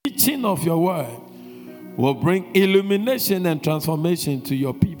teaching of your word will bring illumination and transformation to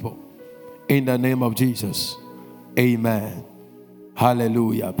your people. In the name of Jesus. Amen.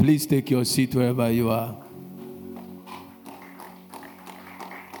 Hallelujah. Please take your seat wherever you are.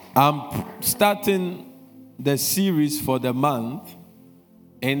 I'm starting the series for the month.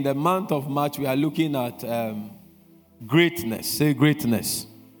 In the month of March, we are looking at greatness. Say greatness.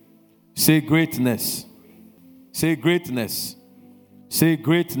 Say greatness. Say greatness. Say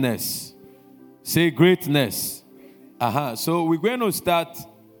greatness. Say greatness. So we're going to start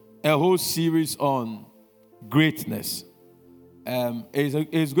a whole series on greatness.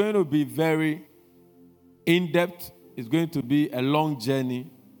 It's going to be very in-depth. It's going to be a long journey.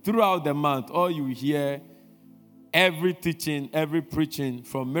 Throughout the month, all you hear, every teaching, every preaching,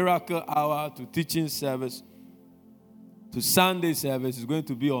 from Miracle Hour to teaching service to Sunday service is going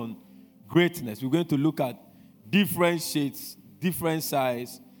to be on greatness. We're going to look at different shades, different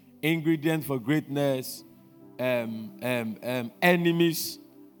size, ingredients for greatness, enemies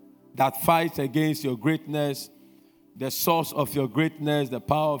that fight against your greatness, the source of your greatness, the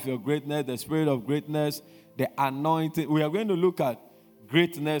power of your greatness, the spirit of greatness, the anointing. We are going to look at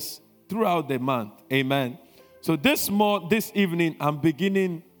greatness throughout the month. Amen. So this evening, I'm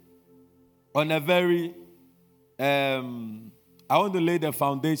beginning on a very, I want to lay the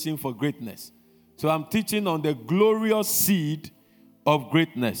foundation for greatness. So I'm teaching on the glorious seed of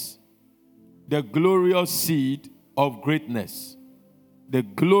greatness. The glorious seed of greatness. The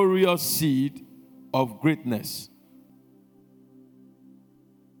glorious seed of greatness.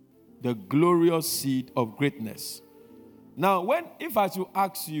 The glorious seed of greatness. Now, if I should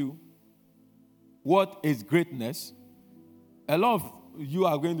ask you, what is greatness? A lot of you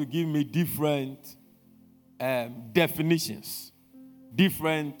are going to give me different definitions.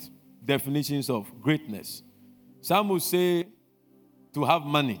 Different definitions of greatness. Some will say to have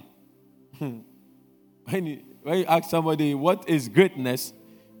money. When you ask somebody what is greatness,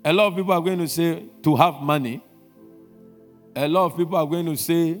 a lot of people are going to say to have money. A lot of people are going to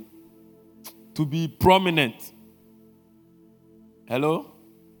say to be prominent. Hello?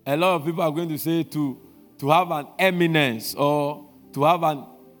 A lot of people are going to say to have an eminence or to have an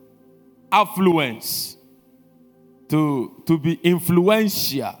affluence, to be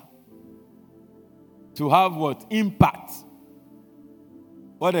influential, to have what? Impact.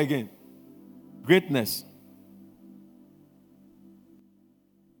 What again? Greatness.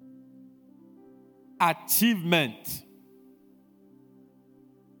 Achievement.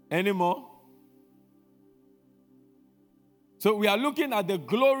 Any more? So we are looking at the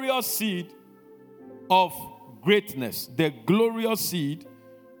glorious seed of greatness. The glorious seed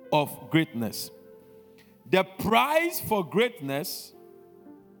of greatness. The price for greatness,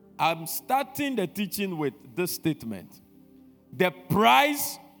 I'm starting the teaching with this statement. The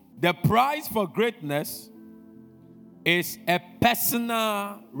price for greatness is a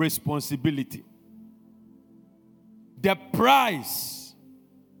personal responsibility. The price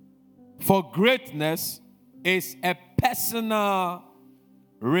for greatness is a personal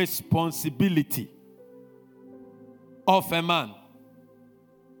responsibility of a man.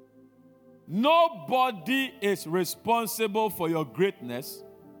 Nobody is responsible for your greatness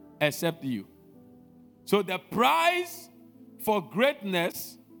except you. So the price for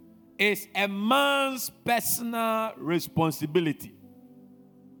greatness is a man's personal responsibility.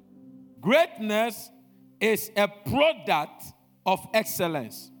 Greatness is a product of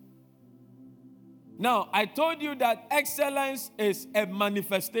excellence. Now, I told you that excellence is a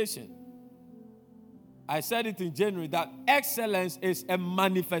manifestation. I said it in January that excellence is a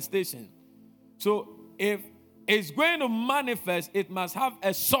manifestation. So, if it's going to manifest, it must have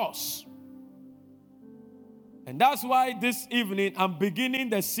a source. And that's why this evening I'm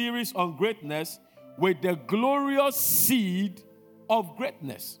beginning the series on greatness with the glorious seed of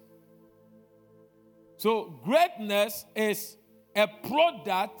greatness. So, greatness is a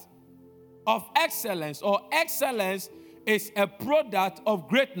product of excellence, or excellence is a product of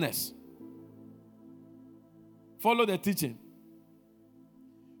greatness. Follow the teaching.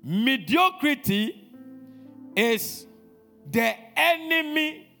 Mediocrity is the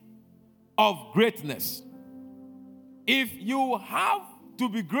enemy of greatness. If you have to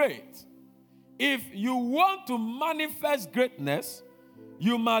be great, if you want to manifest greatness,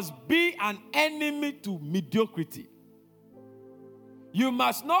 you must be an enemy to mediocrity. You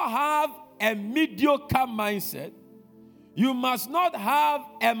must not have a mediocre mindset. You must not have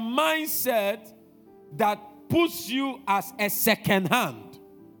a mindset that puts you as a second hand.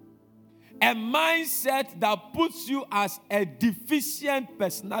 A mindset that puts you as a deficient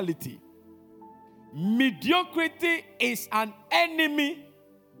personality. Mediocrity is an enemy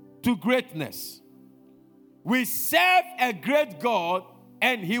to greatness. We serve a great God,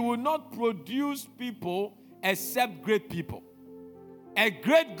 and he will not produce people except great people. A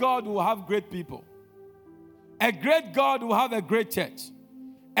great God will have great people. A great God will have a great church.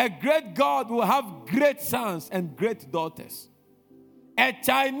 A great God will have great sons and great daughters. A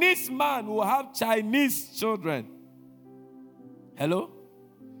Chinese man will have Chinese children. Hello?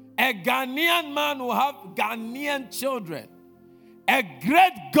 A Ghanaian man will have Ghanaian children. A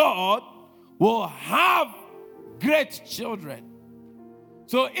great God will have great children.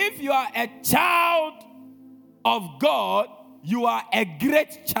 So if you are a child of God, you are a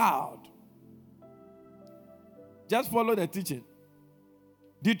great child. Just follow the teaching.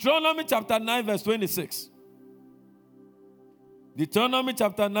 Deuteronomy chapter 9 verse 26. Deuteronomy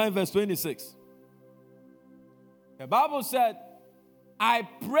chapter 9 verse 26. The Bible said, I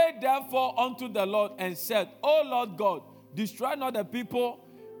prayed therefore unto the Lord and said, O Lord God, destroy not the people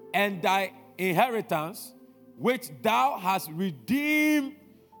and thy inheritance, which thou hast redeemed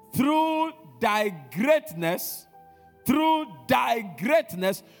through thy greatness. Through thy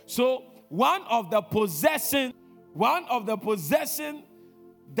greatness. So one of the possession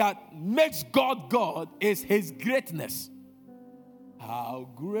that makes God God is his greatness. How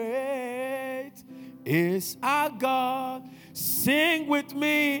great is our God? Sing with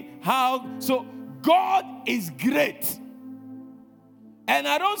me. So God is great. And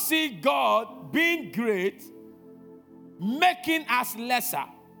I don't see God being great making us lesser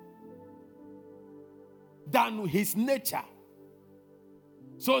than his nature.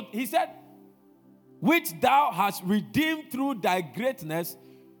 So he said, which thou hast redeemed through thy greatness,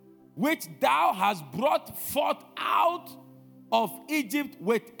 which thou hast brought forth out of Egypt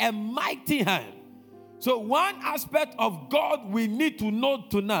with a mighty hand. So one aspect of God we need to know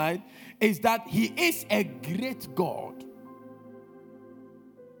tonight is that he is a great God.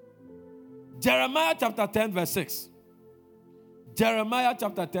 Jeremiah chapter 10 verse 6. Jeremiah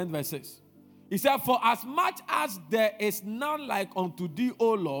chapter 10 verse 6. He said, for as much as there is none like unto thee,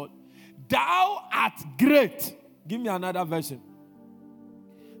 O Lord, thou art great. Give me another version.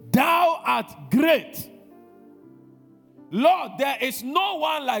 Thou art great. Lord, there is no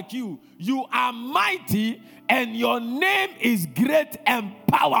one like you. You are mighty, and your name is great and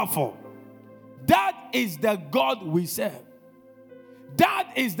powerful. That is the God we serve.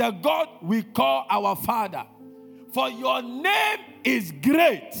 That is the God we call our Father. For your name is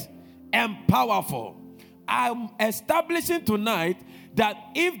great and powerful. I'm establishing tonight that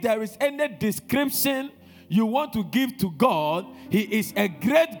if there is any description you want to give to God, he is a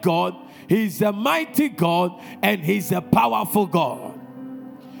great God, he is a mighty God, and he is a powerful God.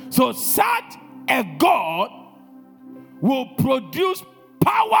 So such a God will produce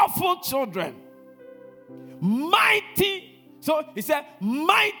powerful children. Mighty. So he said,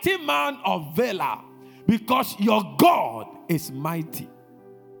 mighty man of valor, because your God is mighty.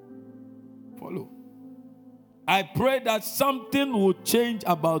 Follow. I pray that something will change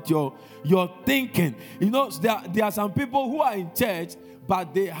about your thinking. You know, there are some people who are in church,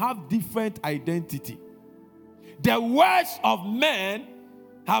 but they have different identity. The words of men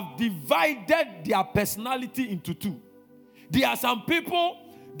have divided their personality into two. There are some people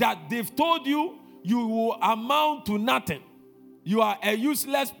that they've told you, you will amount to nothing. You are a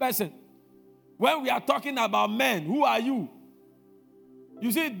useless person. When we are talking about men, who are you?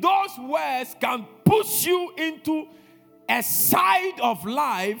 You see, those words can push you into a side of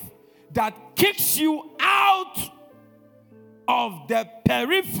life that kicks you out of the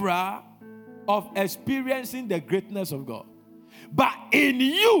periphery of experiencing the greatness of God. But in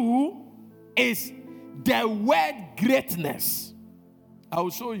you is the word greatness. I will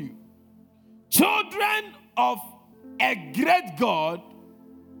show you. Children of a great God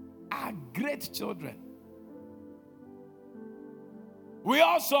are great children. We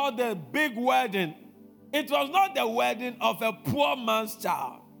all saw the big wedding. It was not the wedding of a poor man's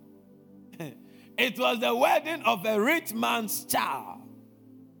child. It was the wedding of a rich man's child.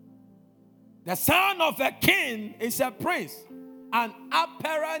 The son of a king is a prince, an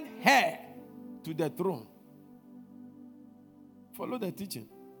apparent heir to the throne. Follow the teaching.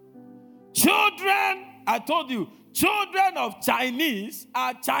 Children, I told you, children of Chinese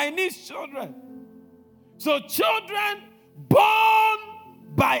are Chinese children. So children born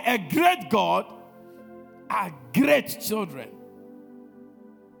by a great God are great children.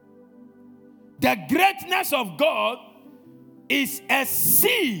 The greatness of God is a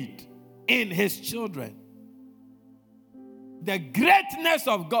seed in his children. The greatness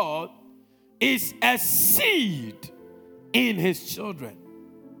of God is a seed in his children.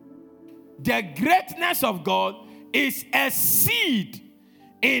 The greatness of God is a seed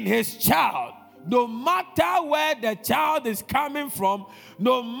in his child. No matter where the child is coming from,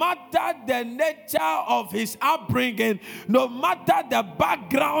 no matter the nature of his upbringing, no matter the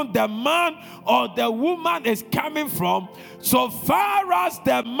background the man or the woman is coming from, so far as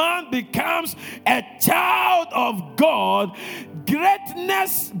the man becomes a child of God,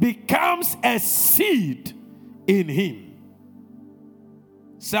 greatness becomes a seed in him.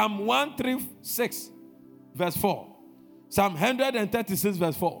 Psalm 136, verse 4. Psalm 136,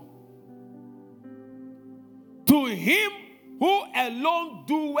 verse 4. To him who alone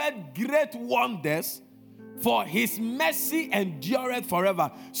doeth great wonders, for his mercy endureth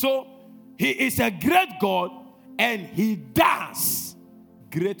forever. So he is a great God and he does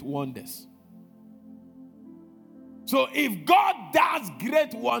great wonders. So if God does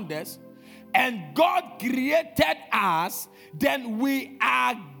great wonders and God created us, then we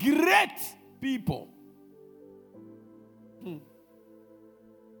are great people.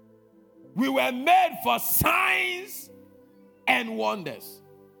 We were made for signs and wonders.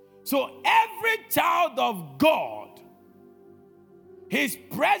 So every child of God, his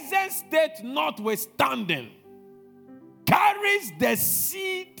present state notwithstanding, carries the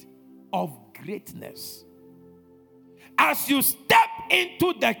seed of greatness. As you step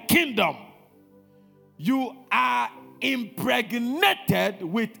into the kingdom, you are impregnated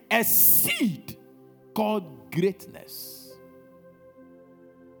with a seed called greatness.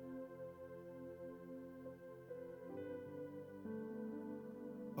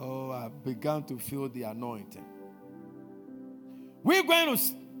 Oh, I began to feel the anointing. We're going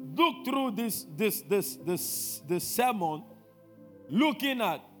to look through this sermon looking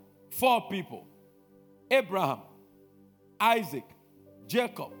at 4 people: Abraham, Isaac,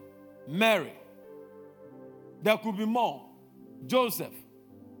 Jacob, Mary. There could be more. Joseph.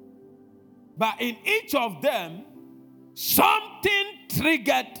 But in each of them, something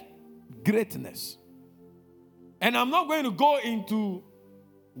triggered greatness. And I'm not going to go into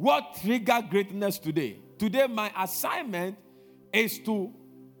what triggered greatness today. Today, my assignment is to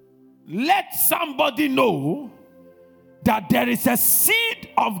let somebody know that there is a seed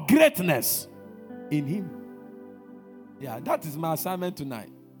of greatness in him. Yeah, that is my assignment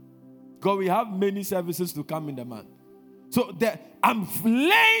tonight. Because we have many services to come in the month. So I'm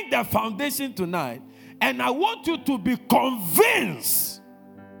laying the foundation tonight, and I want you to be convinced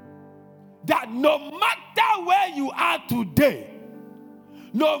that no matter where you are today,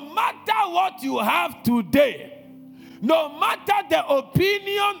 no matter what you have today, no matter the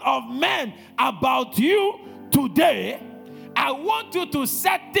opinion of men about you today, I want you to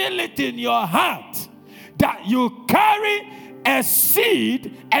settle it in your heart that you carry a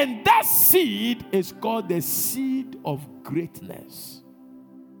seed, and that seed is called the seed of greatness.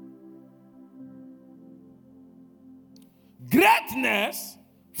 Greatness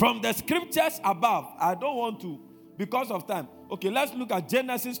from the scriptures above. I don't want to, because of time. Okay, let's look at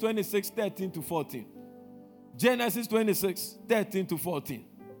Genesis 26, 13 to 14. Genesis 26, 13 to 14.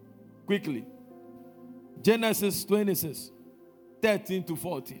 Quickly. Genesis 26, 13 to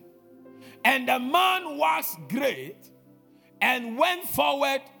 14. And the man was great and went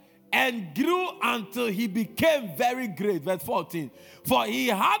forward and grew until he became very great. Verse 14. For he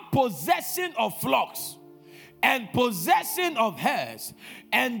had possession of flocks and possession of herds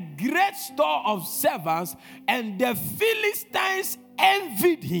and great store of servants, and the Philistines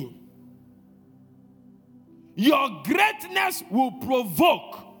envied him. Your greatness will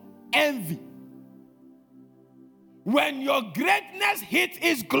provoke envy. When your greatness hits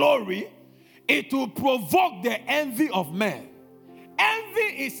its glory, it will provoke the envy of men.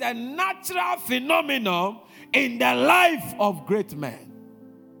 Envy is a natural phenomenon in the life of great men.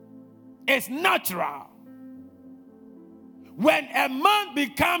 It's natural. When a man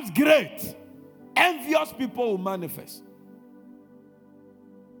becomes great, envious people will manifest.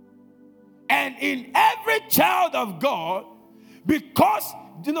 And in every child of God, because,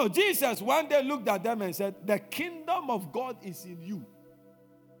 Jesus one day looked at them and said, the kingdom of God is in you.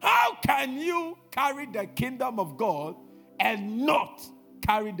 How can you carry the kingdom of God and not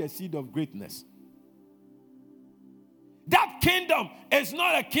carry the seed of greatness? That kingdom is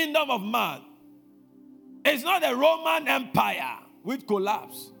not a kingdom of man. It's not the Roman Empire which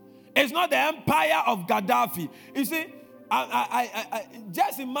collapsed. It's not the empire of Gaddafi. You see, I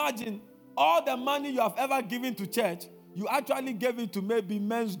just imagine all the money you have ever given to church, you actually gave it to maybe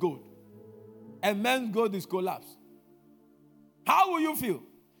men's gold. And men's gold is collapsed. How will you feel?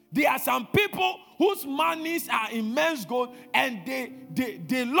 There are some people whose monies are in men's gold and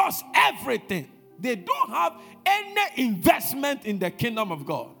they lost everything. They don't have any investment in the kingdom of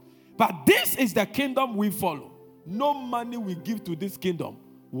God. But this is the kingdom we follow. No money we give to this kingdom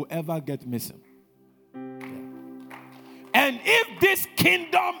will ever get missing. Yeah. And if this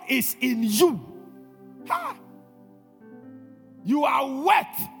kingdom is in you, you are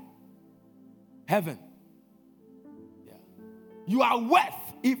worth heaven. Yeah. You are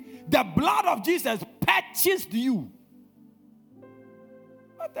worth. If the blood of Jesus purchased you,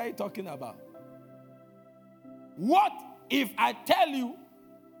 what are you talking about? What if I tell you,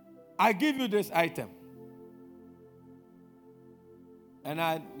 I give you this item,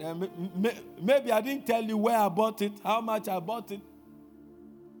 and maybe I didn't tell you where I bought it, how much I bought it,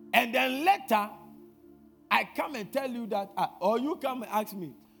 and then later I come and tell you that, or you come and ask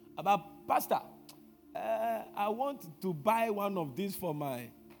me about, Pastor, I want to buy one of these for my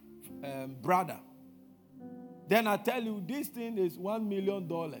brother. Then I tell you this thing is $1 million.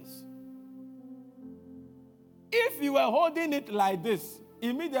 If you were holding it like this,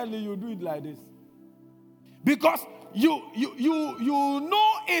 immediately you do it like this. Because you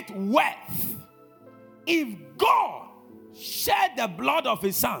know it worth. If God shed the blood of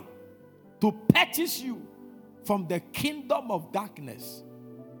his son to purchase you from the kingdom of darkness,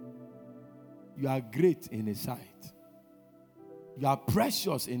 you are great in his sight. You are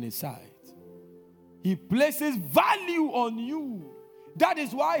precious in his sight. He places value on you. That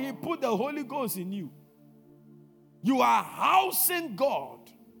is why he put the Holy Ghost in you. You are housing God.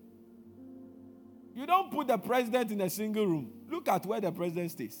 You don't put the president in a single room. Look at where the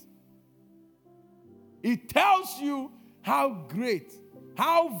president stays. It tells you how great,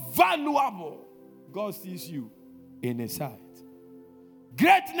 how valuable God sees you in his sight.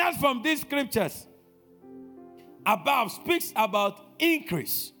 Greatness from these scriptures above speaks about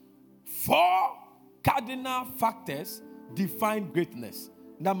increase. 4 cardinal factors define greatness.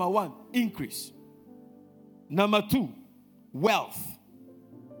 Number 1, increase. Number 2, wealth.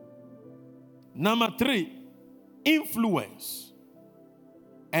 Number 3, influence.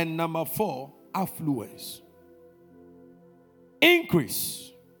 And number 4, affluence.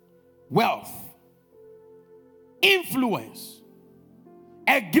 Increase, wealth, influence.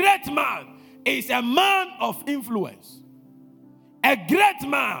 A great man is a man of influence. A great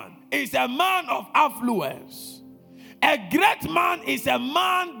man is a man of affluence. A great man is a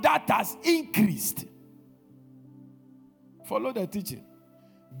man that has increased. Follow the teaching.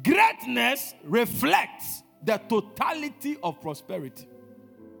 Greatness reflects the totality of prosperity.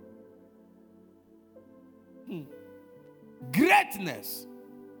 Greatness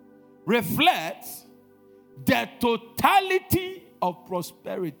reflects the totality of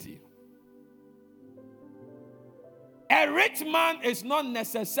prosperity. A rich man is not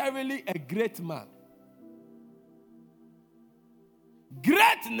necessarily a great man.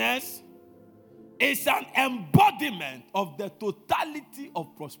 Greatness is an embodiment of the totality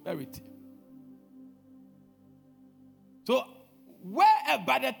of prosperity. So,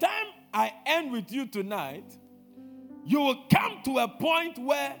 by the time I end with you tonight, you will come to a point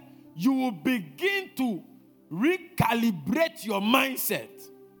where you will begin to recalibrate your mindset.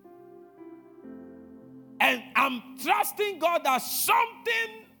 And I'm trusting God that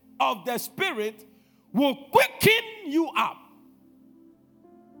something of the Spirit will quicken you up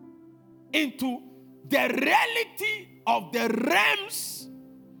into the reality of the realms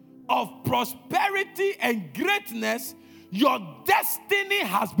of prosperity and greatness your destiny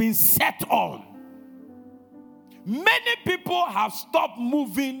has been set on. Many people have stopped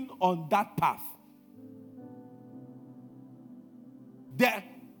moving on that path.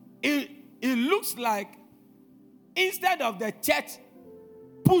 It looks like instead of the church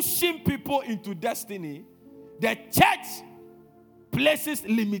pushing people into destiny, the church places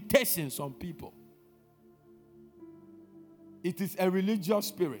limitations on people. It is a religious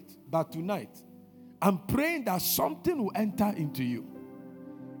spirit. But tonight, I'm praying that something will enter into you.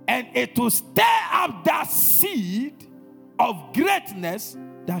 And it will stir up that seed of greatness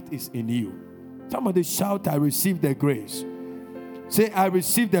that is in you. Somebody shout, I receive the grace. Say, I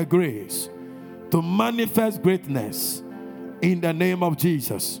receive the grace to manifest greatness in the name of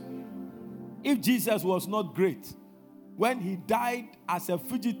Jesus. If Jesus was not great, when he died as a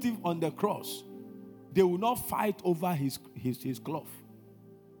fugitive on the cross, they will not fight over his cloth.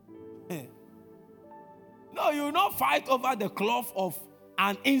 No, you will not fight over the cloth of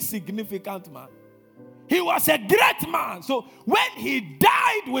an insignificant man. He was a great man. So when he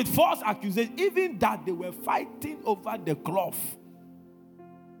died with false accusations, even that they were fighting over the cloth.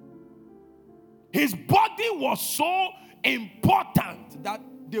 His body was so important that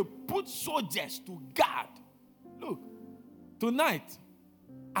they put soldiers to guard. Look, tonight,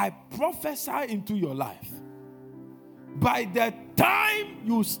 I prophesy into your life. By the time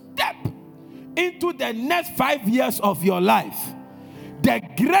you step into the next 5 years of your life, the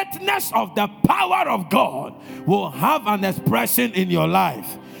greatness of the power of God will have an expression in your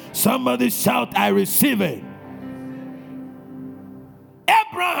life. Somebody shout, I receive it.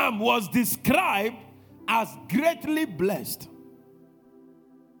 Abraham was described as greatly blessed.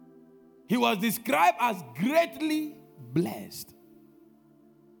 He was described as greatly blessed.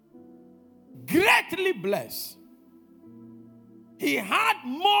 Greatly blessed. He had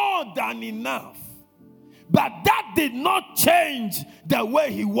more than enough. But that did not change the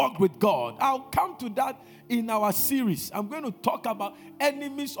way he walked with God. I'll come to that in our series. I'm going to talk about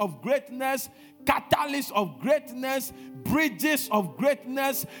enemies of greatness, catalysts of greatness, bridges of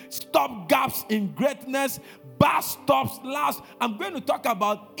greatness, stop gaps in greatness, bus stops last. I'm going to talk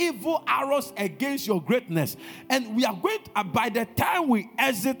about evil arrows against your greatness. And we are going to, by the time we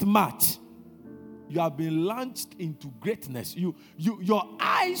exit March, you have been launched into greatness. Your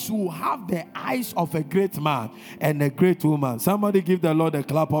eyes will have the eyes of a great man and a great woman. Somebody give the Lord a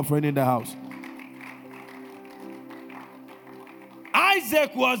clap offering in the house.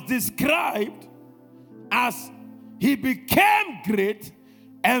 Isaac was described as he became great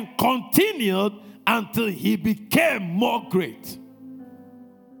and continued until he became more great.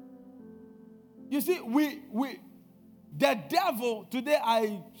 You see, the devil, today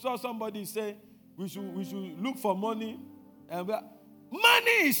I saw somebody say, we should look for money. And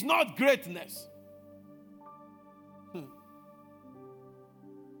money is not greatness.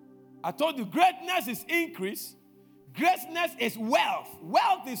 I told you, greatness is increase. Greatness is wealth.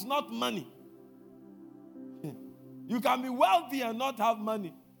 Wealth is not money. You can be wealthy and not have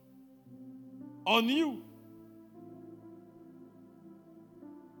money on you.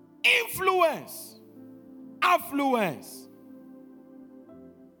 Influence. Affluence.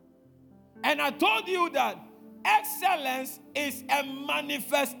 And I told you that excellence is a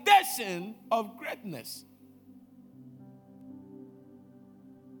manifestation of greatness.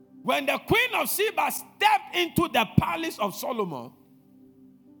 When the Queen of Sheba stepped into the palace of Solomon,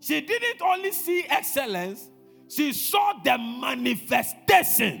 she didn't only see excellence, she saw the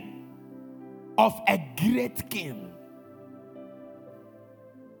manifestation of a great king.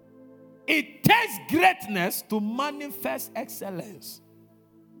 It takes greatness to manifest excellence.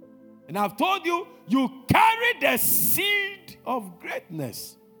 And I've told you, you carry the seed of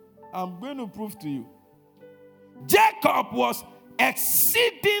greatness. I'm going to prove to you. Jacob was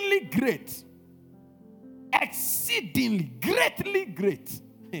exceedingly great. Exceedingly, greatly great.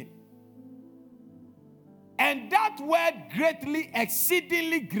 And that word greatly,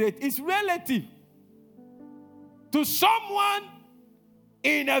 exceedingly great is relative. To someone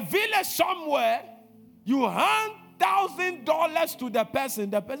in a village somewhere, you hand $1,000 to the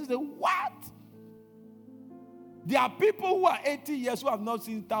person says, what? There are people who are 80 years who have not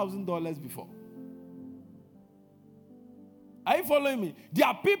seen $1,000 before. Are you following me? There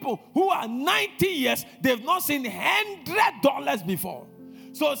are people who are 90 years, they've not seen $100 before.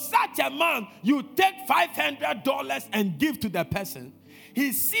 So such a man, you take $500 and give to the person.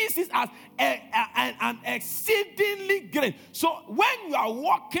 He sees it as an exceedingly great. So when you are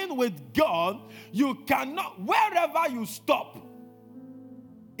walking with God, you cannot, wherever you stop,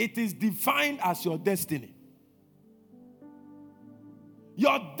 it is defined as your destiny.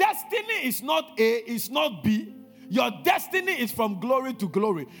 Your destiny is not A, is not B. Your destiny is from glory to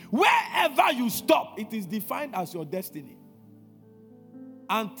glory. Wherever you stop, it is defined as your destiny.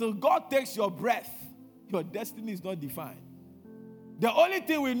 Until God takes your breath, your destiny is not defined. The only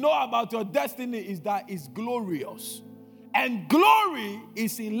thing we know about your destiny is that it's glorious. And glory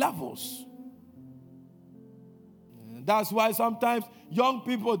is in levels. And that's why sometimes young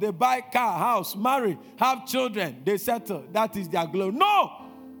people, they buy car, house, marry, have children, they settle. That is their glory. No!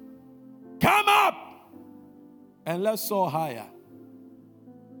 Come up and let's soar higher.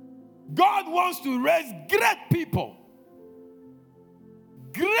 God wants to raise great people.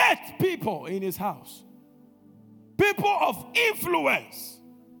 Great people in his house. People of influence,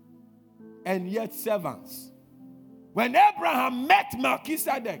 and yet servants. When Abraham met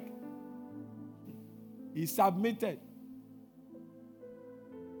Melchizedek, he submitted.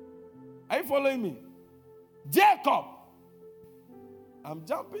 Are you following me? Jacob. I'm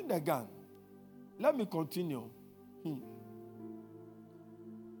jumping the gun. Let me continue.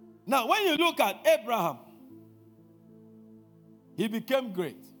 Now, when you look at Abraham, he became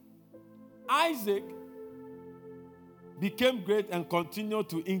great. Isaac became great and continued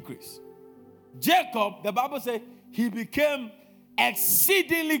to increase. Jacob, the Bible says, he became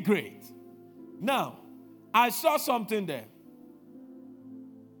exceedingly great. Now, I saw something there.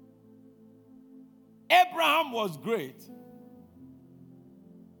 Abraham was great.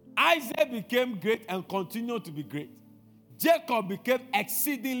 Isaac became great and continued to be great. Jacob became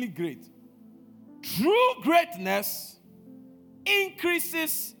exceedingly great. True greatness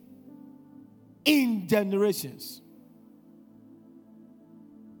increases in generations.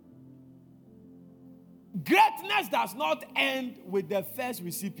 Greatness does not end with the first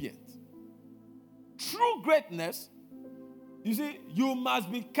recipient. True greatness, you see, you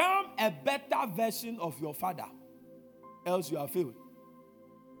must become a better version of your father, else you are failed.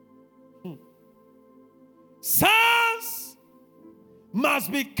 Sons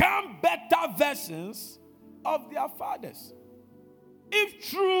must become better versions of their fathers if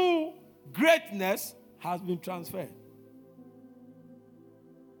true greatness has been transferred.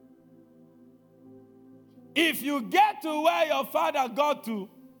 If you get to where your father got to,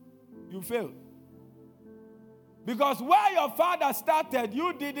 you fail. Because where your father started,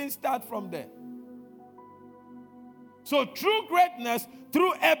 you didn't start from there. So true greatness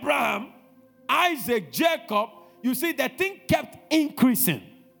through Abraham, Isaac, Jacob, you see the thing kept increasing.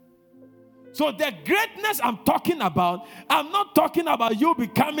 So the greatness I'm talking about, I'm not talking about you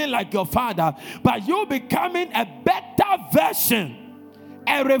becoming like your father, but you becoming a better version,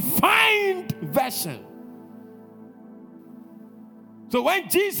 a refined version. So when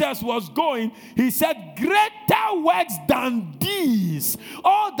Jesus was going, he said, greater works than these,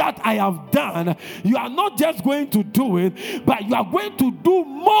 all that I have done, you are not just going to do it, but you are going to do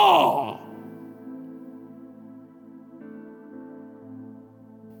more.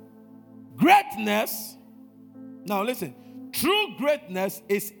 Greatness, now listen, true greatness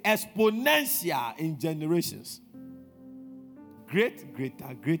is exponential in generations. Great,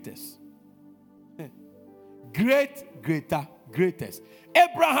 greater, greatest. Great, greater, greatest.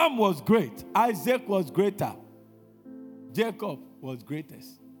 Abraham was great. Isaac was greater. Jacob was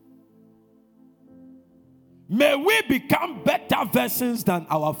greatest. May we become better versions than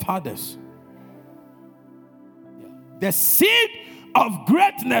our fathers. Yeah. The seed of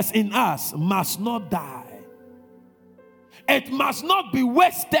greatness in us must not die. It must not be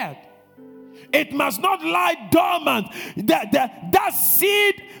wasted. It must not lie dormant. That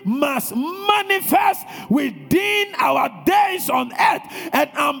seed must manifest within our days on earth. And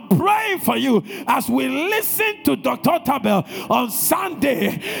I'm praying for you as we listen to Dr. Tabel on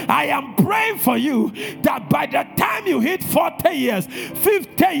Sunday. I am praying for you that by the time you hit 40 years,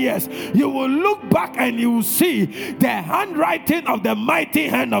 50 years, you will look back and you will see the handwriting of the mighty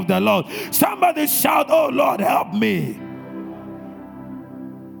hand of the Lord. Somebody shout, "Oh Lord, help me."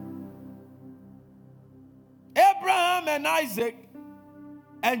 Abraham and Isaac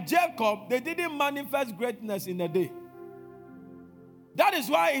and Jacob, they didn't manifest greatness in a day. That is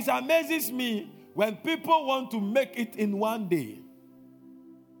why it amazes me when people want to make it in one day.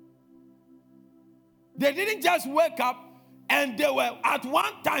 They didn't just wake up and they were, at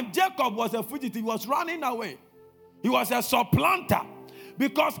one time, Jacob was a fugitive. He was running away. He was a supplanter.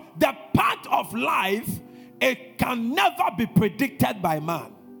 Because the path of life, it can never be predicted by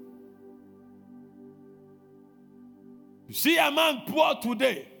man. You see a man poor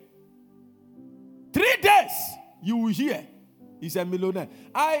today, 3 days you will hear he's a millionaire.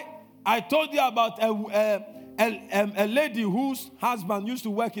 I told you about a lady whose husband used to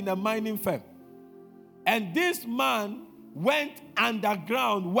work in a mining firm. And this man went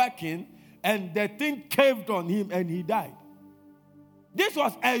underground working and the thing caved on him and he died. This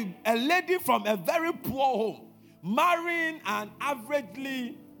was a lady from a very poor home, marrying an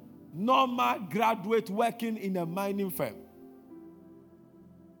averagely normal graduate working in a mining firm.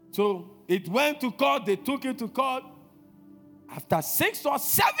 So it went to court, they took it to court. After 6 or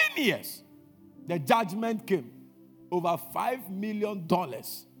 7 years, the judgment came. Over $5 million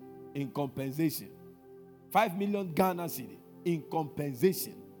in compensation. 5 million Ghana cedi in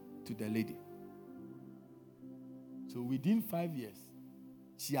compensation to the lady. So within 5 years,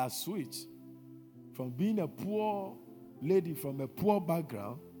 she has switched from being a poor lady from a poor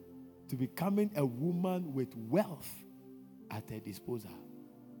background to becoming a woman with wealth at her disposal.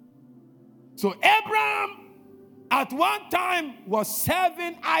 So Abraham at one time was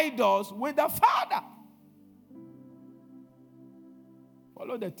serving idols with the father.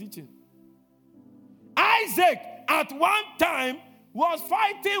 Follow the teaching. Isaac at one time was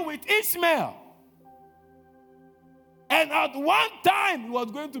fighting with Ishmael. And at one time he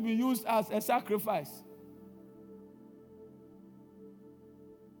was going to be used as a sacrifice.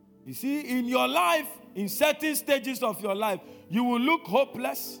 You see, in your life, in certain stages of your life, you will look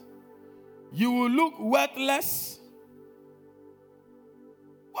hopeless. You will look worthless.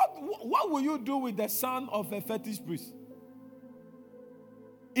 What will you do with the son of a fetish priest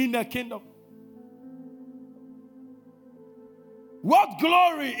in the kingdom? What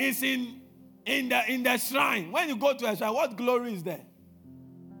glory is in in the shrine. When you go to a shrine, what glory is there?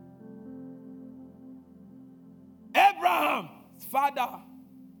 Abraham's father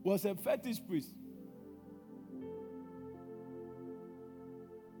was a fetish priest.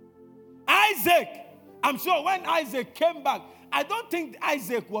 Isaac, I'm sure when Isaac came back, I don't think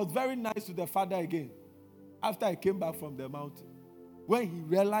Isaac was very nice to the father again after he came back from the mountain. When he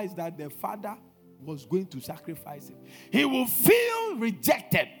realized that the father was going to sacrifice him, he will feel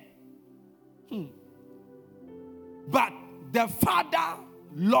rejected. But the father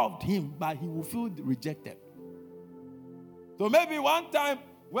loved him, but he will feel rejected. So maybe one time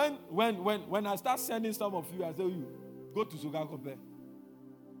when I start sending some of you, I say, you go to Sogakope,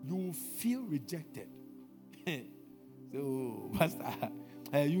 you will feel rejected. So, Pastor,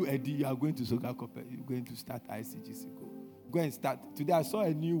 you Eddie, you are going to Sogakope, you're going to start ICGC. Go and start. Today I saw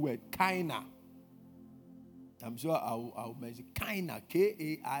a new word, Kaina. I'm sure I'll mention Kaina,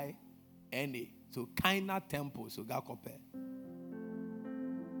 Kaina. So Kaina Temple, Sogakope.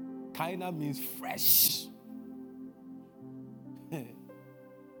 Kaina means fresh.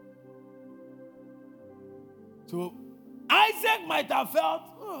 So Isaac might have felt,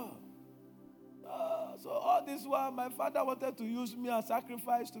 so all this while my father wanted to use me as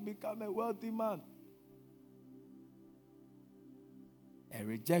sacrifice to become a wealthy man. A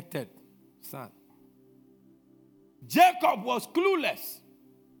rejected son. Jacob was clueless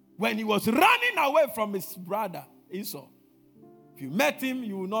when he was running away from his brother Esau. If you met him,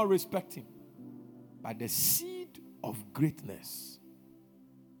 you will not respect him. But the seed of greatness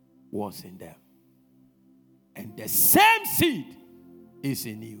was in them. And the same seed is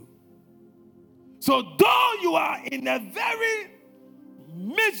in you. So though you are in a very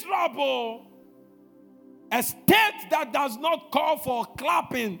miserable state that does not call for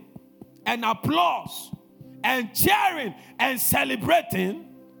clapping and applause and cheering and celebrating,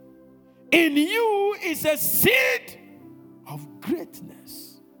 in you is a seed of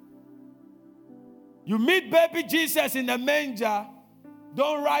greatness. You meet baby Jesus in the manger,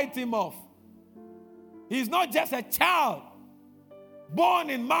 don't write him off. He's not just a child born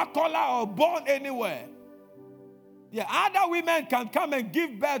in Makola or born anywhere. Yeah, other women can come and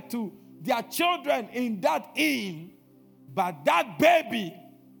give birth to their children in that inn, but that baby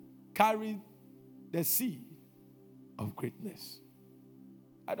carried the seed of greatness.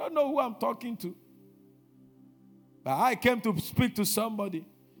 I don't know who I'm talking to, but I came to speak to somebody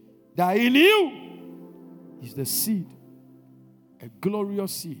that in you is the seed, a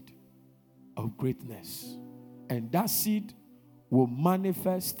glorious seed of greatness. And that seed will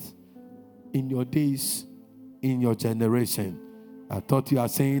manifest in your days, in your generation. I thought you are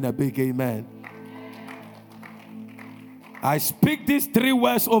saying a big amen. I speak these 3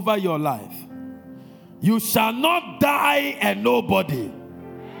 words over your life. You shall not die a nobody.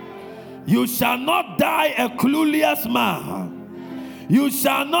 You shall not die a clueless man. You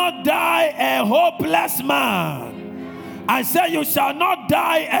shall not die a hopeless man. I say you shall not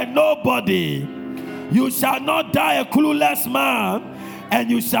die a nobody. You shall not die a clueless man. And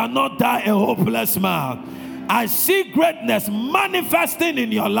you shall not die a hopeless man. I see greatness manifesting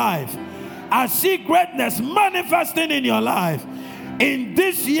in your life. I see greatness manifesting in your life. In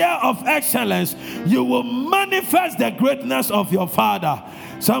this year of excellence, you will manifest the greatness of your Father.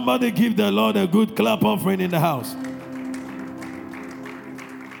 Somebody give the Lord a good clap offering in the house.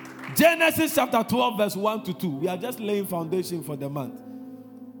 Genesis chapter 12 verse 1 to 2. We are just laying foundation for the month.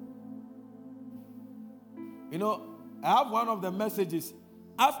 You know, I have one of the messages.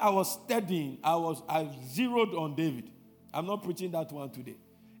 As I was studying, I zeroed on David. I'm not preaching that one today.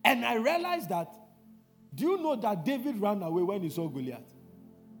 And I realized that, do you know that David ran away when he saw Goliath?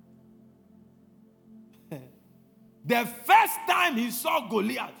 The first time he saw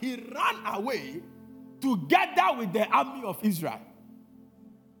Goliath, he ran away together with the army of Israel.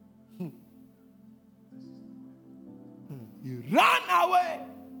 He ran away.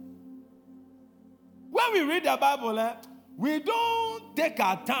 When we read the Bible, we don't take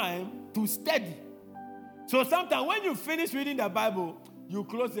our time to study. So sometimes when you finish reading the Bible, you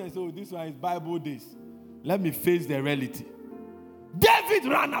close and say, oh, this one is Bible days. Let me face the reality. David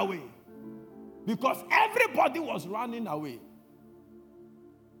ran away because everybody was running away.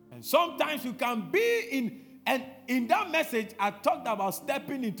 And sometimes you can be in that message, I talked about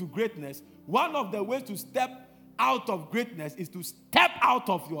stepping into greatness. One of the ways to step out of greatness is to step out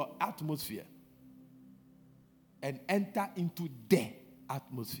of your atmosphere and enter into the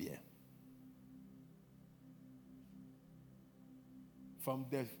atmosphere. From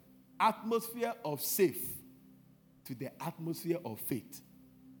the atmosphere of safe to the atmosphere of faith.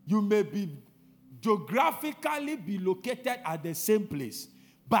 You may be geographically be located at the same place,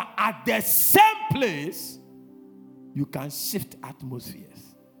 But at the same place, you can shift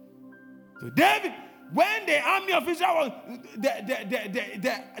atmospheres. So David, when the army of Israel was,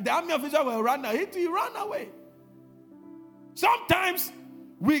 the army of Israel will run away, he ran away. Sometimes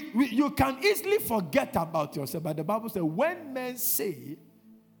you can easily forget about yourself, but the Bible says when men say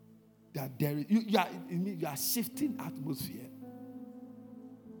that you are shifting atmosphere.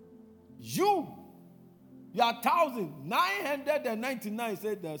 You are 1,999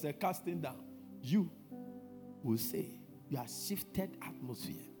 said there's a casting down. You will say you are shifted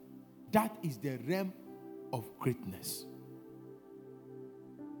atmosphere. That is the realm of greatness.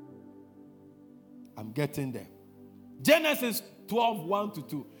 I'm getting there. Genesis 12,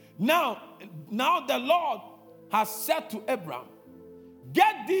 1-2. Now the Lord has said to Abraham,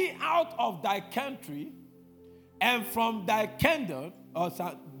 get thee out of thy country and from thy kindred,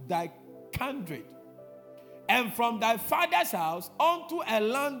 and from thy father's house unto a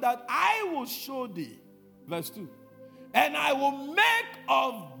land that I will show thee. Verse 2. And I will make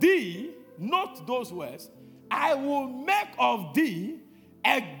of thee, not those words, I will make of thee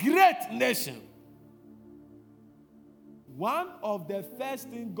a great nation. One of the first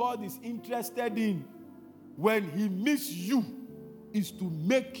things God is interested in when he meets you is to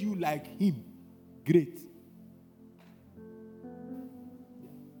make you like him, great.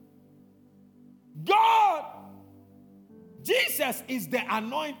 God, Jesus is the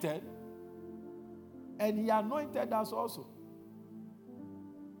anointed, and he anointed us also.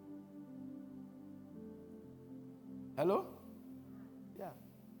 Hello? Yeah.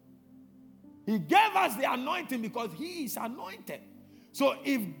 He gave us the anointing because he is anointed. So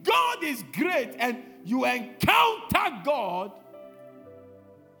if God is great and you encounter God,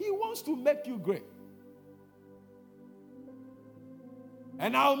 he wants to make you great.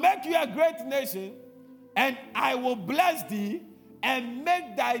 And I will make you a great nation, and I will bless thee and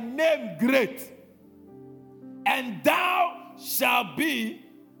make thy name great, and thou shalt be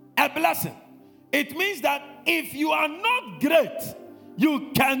a blessing. It means that if you are not great,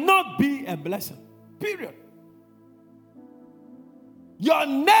 you cannot be a blessing. Period. Your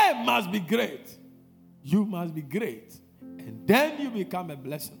name must be great. You must be great. And then you become a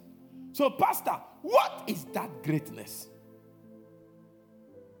blessing. So, Pastor, what is that greatness?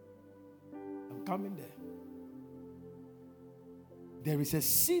 I'm coming there. There is a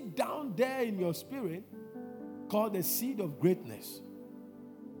seed down there in your spirit called the seed of greatness.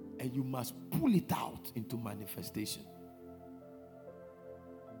 And you must pull it out into manifestation.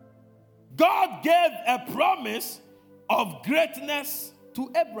 God gave a promise of greatness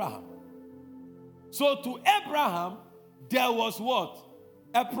to Abraham. So to Abraham, there was what?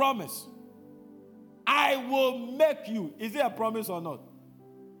 A promise. I will make you. Is it a promise or not?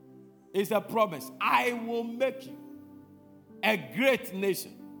 It's a promise. I will make you a great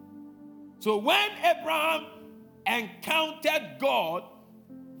nation. So when Abraham encountered God,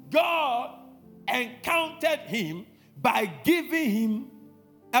 God encountered him by giving him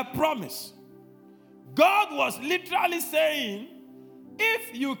a promise. God was literally saying,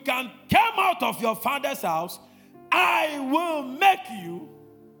 if you can come out of your father's house, I will make you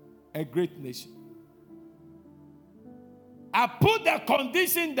a great nation. I put the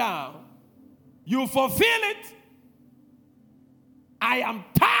condition down. You fulfill it. I am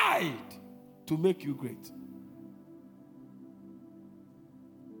tied to make you great.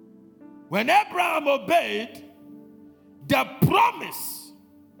 When Abraham obeyed, the promise,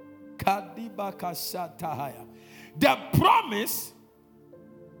 the promise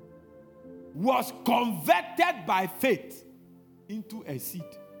was converted by faith into a seed.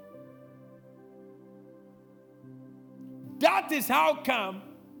 That is how come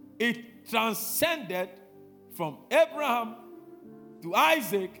it transcended from Abraham to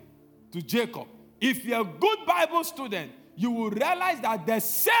Isaac to Jacob. If you're a good Bible student, you will realize that the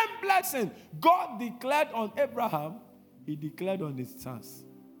same blessing God declared on Abraham, he declared on his sons.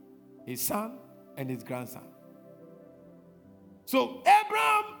 His son and his grandson. So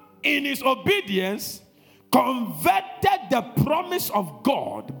Abraham, in his obedience, converted the promise of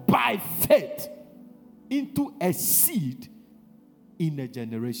God by faith into a seed in a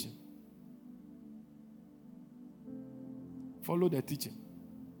generation. Follow the teaching.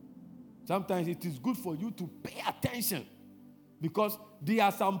 Sometimes it is good for you to pay attention, because there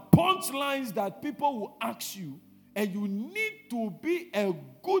are some punchlines that people will ask you, and you need to be a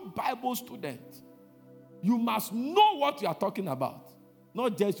good Bible student. You must know what you are talking about.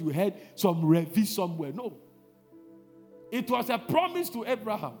 Not just you heard some review somewhere. No. It was a promise to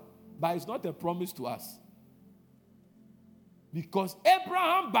Abraham, but it's not a promise to us. Because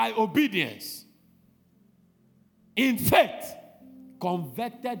Abraham, by obedience, in faith,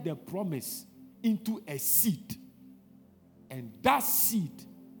 converted the promise into a seed. And that seed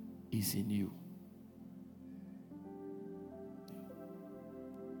is in you.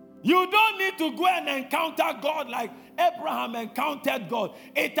 You don't need to go and encounter God like Abraham encountered God.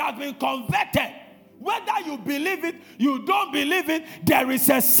 It has been converted. Whether you believe it, you don't believe it, there is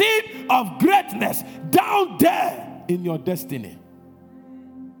a seed of greatness down there in your destiny.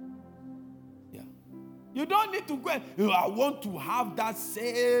 Yeah. You don't need to go and, I want to have that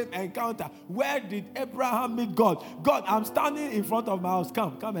same encounter. Where did Abraham meet God? God, I'm standing in front of my house.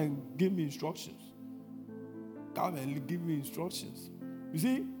 Come and give me instructions. Come and give me instructions. You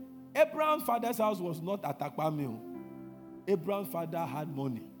see, Abraham's father's house was not at Akpamio. Abraham's father had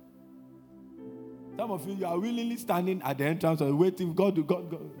money. Some of you are willingly standing at the entrance and waiting. God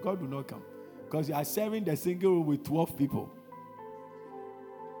will not come. Because you are sharing the single room with 12 people.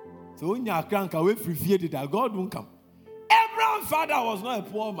 So when you are crank away from fear that God won't come. Abraham's father was not a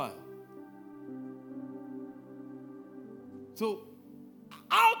poor man. So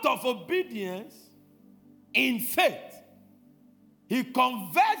out of obedience, in faith, he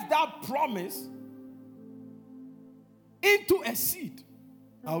converts that promise into a seed.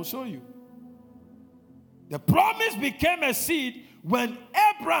 I'll show you. The promise became a seed when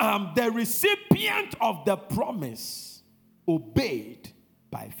Abraham, the recipient of the promise, obeyed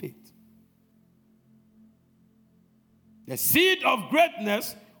by faith. The seed of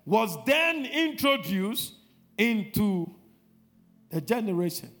greatness was then introduced into the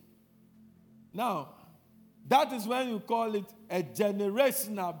generation. Now, that is when you call it a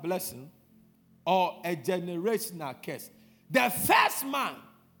generational blessing or a generational curse. The first man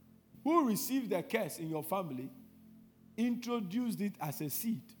who received the curse in your family introduced it as a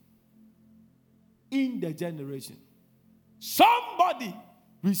seed in the generation. Somebody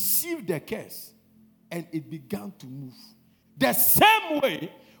received the curse and it began to move. The same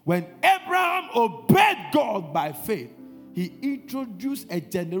way, when Abraham obeyed God by faith, he introduced a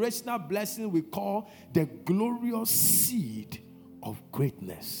generational blessing we call the glorious seed of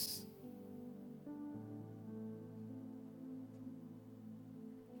greatness.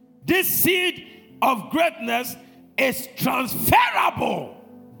 This seed of greatness is transferable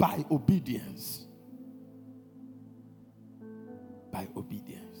by obedience. By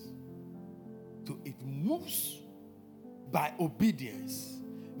obedience. So it moves by obedience.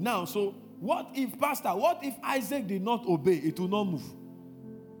 Now, so what if Isaac did not obey? It will not move.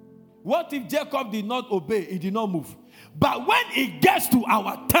 What if Jacob did not obey? It did not move. But when it gets to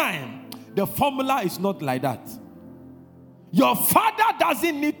our time, the formula is not like that. Your father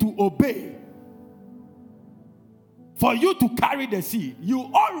doesn't need to obey for you to carry the seed. You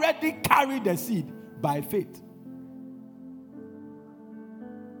already carry the seed by faith.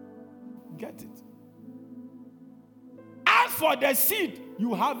 Get it? As for the seed,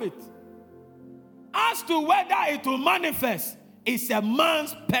 you have it. As to whether it will manifest, it's a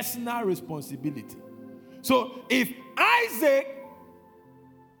man's personal responsibility. So if Isaac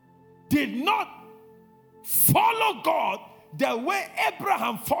did not follow God the way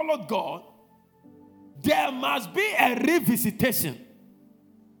Abraham followed God, there must be a revisitation.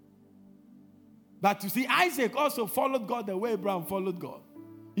 But you see, Isaac also followed God the way Abraham followed God.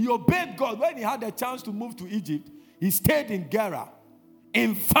 He obeyed God. When he had a chance to move to Egypt, he stayed in Gerar,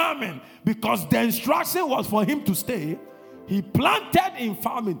 in farming, because the instruction was for him to stay. He planted in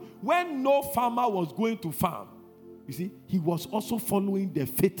farming when no farmer was going to farm. You see, he was also following the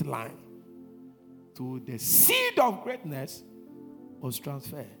faith line. So the seed of greatness was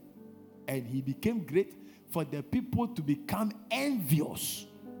transferred. And he became great for the people to become envious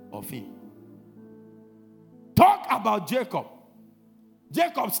of him. Talk about Jacob.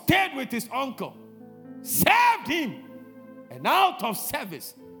 Jacob stayed with his uncle, served him, and out of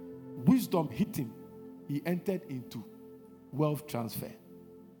service, wisdom hit him. He entered into wealth transfer.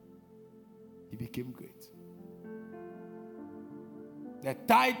 He became great. The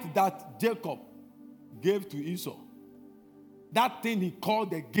tithe that Jacob gave to Esau, that thing he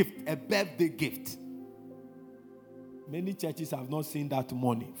called a gift, a birthday gift. Many churches have not seen that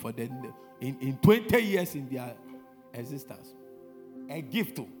money for them in 20 years in their existence. A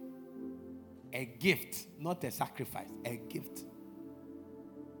gift, not a sacrifice, a gift.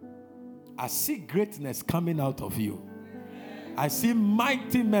 I see greatness coming out of you. I see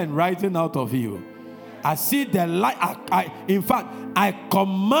mighty men rising out of you. I see the light. In fact, I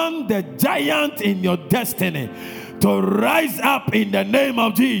command the giant in your destiny to rise up in the name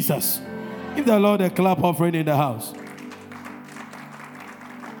of Jesus. Give the Lord a clap offering in the house.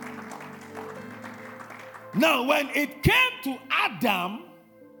 Now, when it came to Adam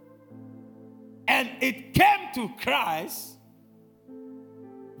and it came to Christ,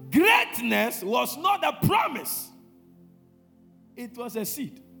 greatness was not a promise. It was a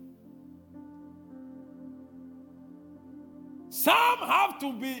seed. Some have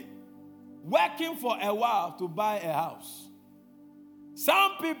to be working for a while to buy a house.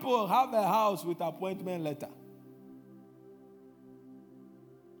 Some people have a house with appointment letter.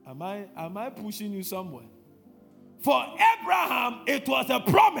 Am I pushing you somewhere? For Abraham, it was a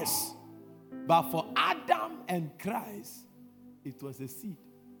promise. But for Adam and Christ, it was a seed.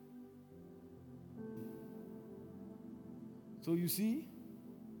 So you see,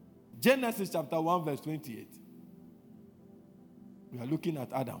 Genesis chapter 1 verse 28. We are looking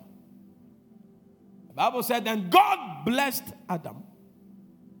at Adam. The Bible said, and God blessed Adam.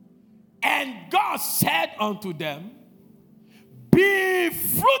 And God said unto them, be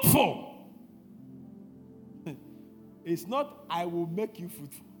fruitful. It's not, I will make you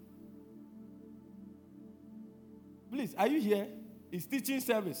fruitful. Please, are you here? It's teaching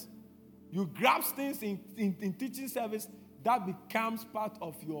service. You grasp things in teaching service that becomes part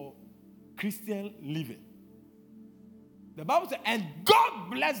of your Christian living. The Bible says, and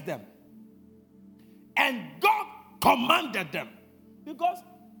God blessed them. And God commanded them. Because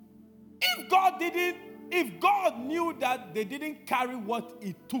if God knew that they didn't carry what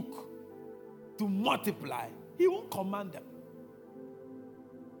it took to multiply, he won't command them.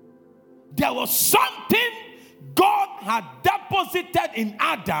 There was something God had deposited in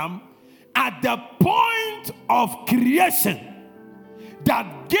Adam at the point of creation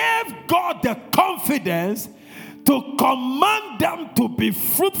that gave God the confidence to command them to be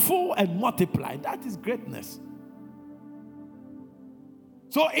fruitful and multiply. That is greatness.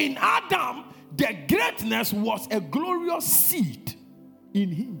 So in Adam, the greatness was a glorious seed in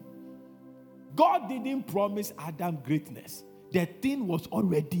him. God didn't promise Adam greatness. The thing was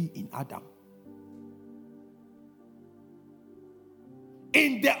already in Adam.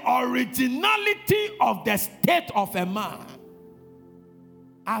 In the originality of the state of a man,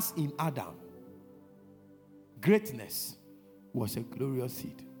 as in Adam, greatness was a glorious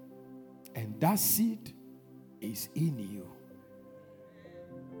seed. And that seed is in you.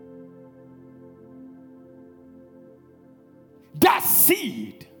 That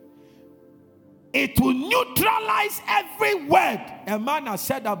seed, it will neutralize every word a man has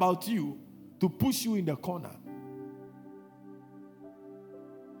said about you to push you in the corner.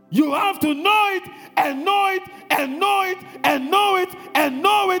 You have to know it and know it and know it and know it and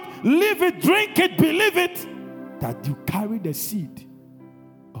know it. Live it, drink it, believe it. That you carry the seed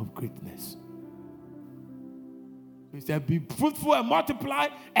of greatness. He said, be fruitful and multiply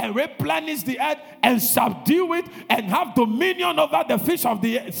and replenish the earth and subdue it and have dominion over the fish of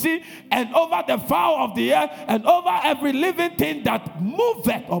the sea and over the fowl of the air and over every living thing that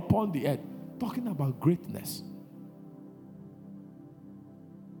moveth upon the earth. Talking about greatness.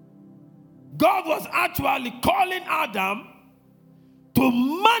 God was actually calling Adam to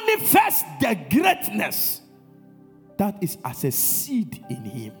manifest the greatness that is as a seed in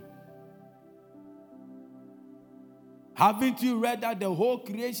him. Haven't you read that the whole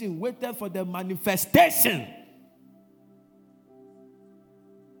creation waited for the manifestation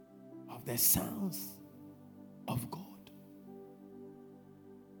of the sons of God?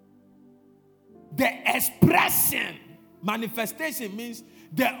 The expression, manifestation means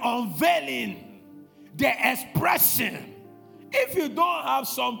the unveiling, the expression. If you don't have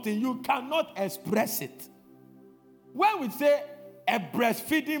something, you cannot express it. When we say a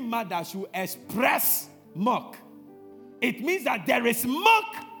breastfeeding mother should express milk, it means that there is milk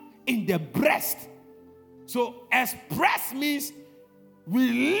in the breast. So express means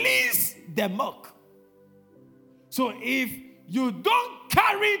release the milk. So if you don't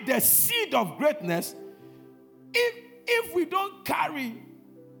carry the seed of greatness, if we don't carry,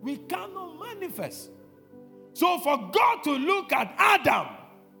 we cannot manifest. So for God to look at Adam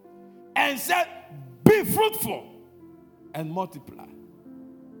and say, be fruitful and multiply,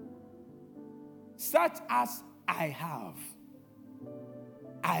 such as I have,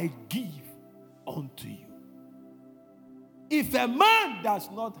 I give unto you. If a man does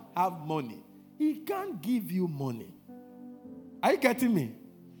not have money, he can't give you money. Are you getting me?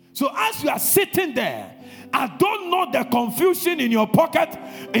 So as you are sitting there, I don't know the confusion in your pocket,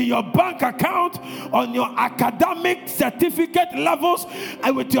 in your bank account, on your academic certificate levels,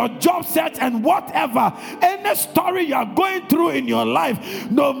 and with your job search and whatever, any story you are going through in your life,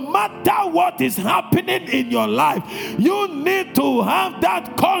 no matter what is happening in your life, you need to have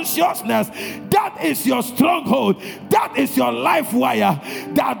that consciousness. That is your stronghold. That is your life wire.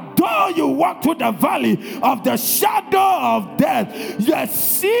 That though you walk through the valley of the shadow of death, your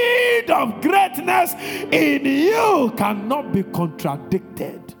seed of greatness in you cannot be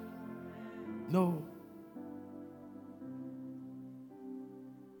contradicted. No.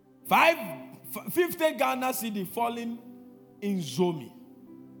 50 Ghana cedi falling in Zomi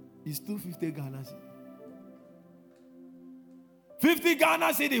is still 50 Ghana cedi. 50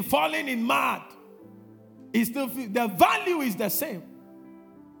 Ghana cedi falling in Mad is still 50. The value is the same.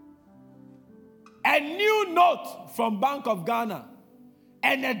 A new note from Bank of Ghana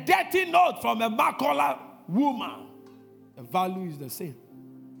and a dirty note from a Makola woman, the value is the same.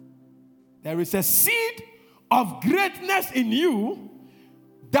 There is a seed of greatness in you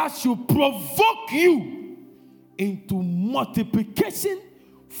that should provoke you into multiplication,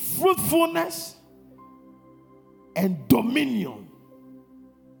 fruitfulness, and dominion.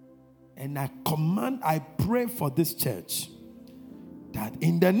 And I pray for this church that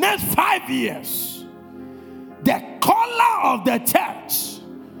in the next 5 years, the color of the church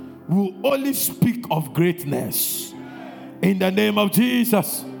will only speak of greatness. In the name of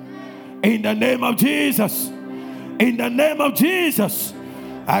Jesus. In the name of Jesus. In the name of Jesus.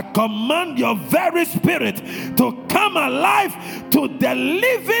 I command your very spirit to come alive to the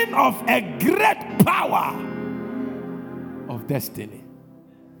living of a great power of destiny.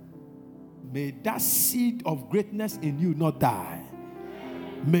 May that seed of greatness in you not die.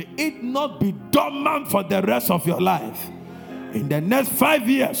 May it not be dormant for the rest of your life. In the next 5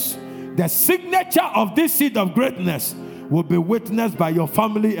 years, the signature of this seed of greatness will be witnessed by your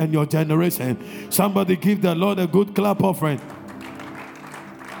family and your generation. Somebody give the Lord a good clap offering.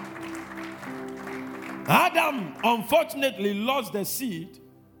 Adam unfortunately lost the seed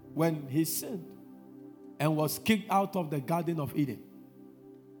when he sinned and was kicked out of the Garden of Eden.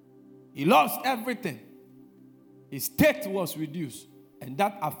 He lost everything. His state was reduced, and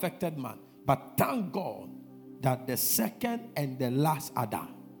that affected man. But thank God that the second and the last Adam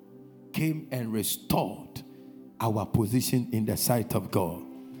came and restored our position in the sight of God.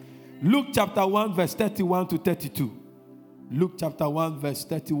 Luke chapter 1 verse 31 to 32. Luke chapter 1 verse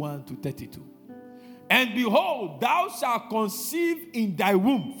 31 to 32. And behold, thou shalt conceive in thy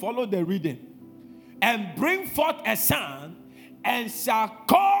womb, follow the reading, and bring forth a son, and shall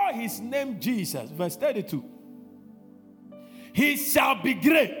call his name Jesus. Verse 32. He shall be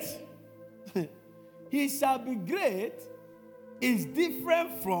great. He shall be great is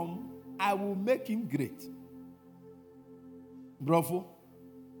different from I will make him great. Bravo.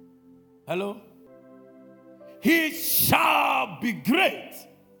 Hello? He shall be great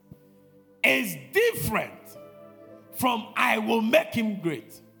is different from I will make him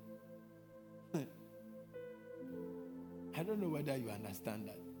great. I don't know whether you understand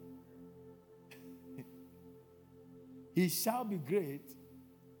that. He shall be great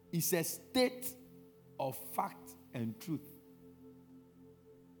is a state of fact and truth.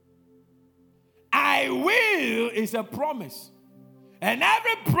 I will is a promise. And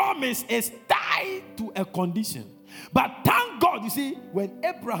every promise is tied to a condition. But thank God, you see, when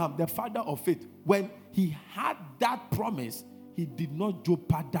Abraham, the father of faith, when he had that promise, he did not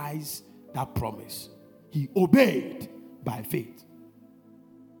jeopardize that promise. He obeyed by faith.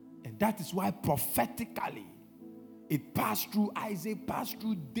 And that is why prophetically, it passed through Isaac, passed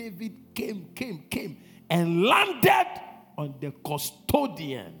through David, came, and landed on the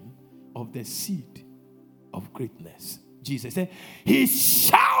custodian of the seed of greatness. Jesus said, he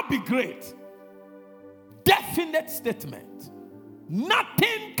shall be great. Definite statement.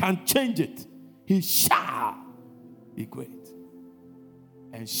 Nothing can change it. He shall be great.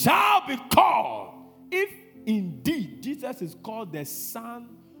 And shall be called, if indeed Jesus is called the Son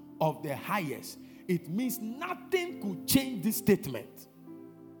of the Highest, it means nothing could change this statement.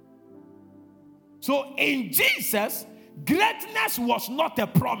 So in Jesus, greatness was not a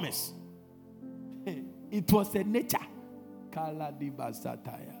promise. It was a nature.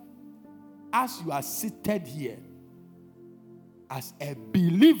 As you are seated here as a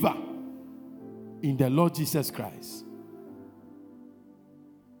believer in the Lord Jesus Christ,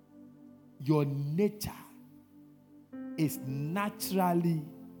 your nature is naturally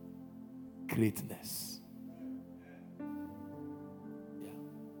greatness. Yeah.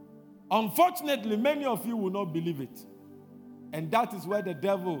 Unfortunately, many of you will not believe it. And that is where the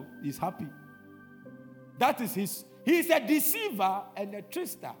devil is happy. That is he's a deceiver and a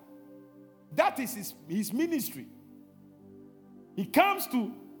trickster. That is his ministry. He comes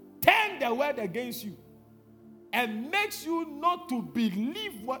to turn the word against you and makes you not to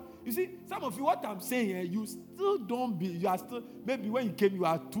believe what. You see, some of you, what I'm saying here, you still don't believe. You are still, maybe when you came, you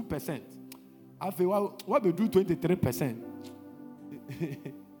are 2%. I feel, what we do 23%?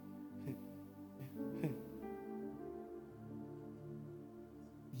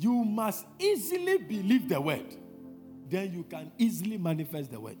 You must easily believe the word. Then you can easily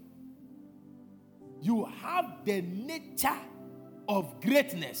manifest the word. You have the nature of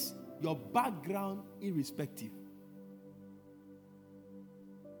greatness, your background irrespective.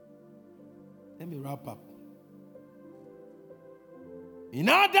 Let me wrap up. In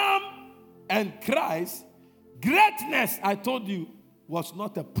Adam and Christ, greatness, I told you, was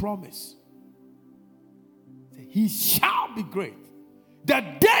not a promise. He shall be great. The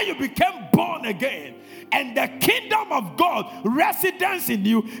day you became born again and the kingdom of God residence in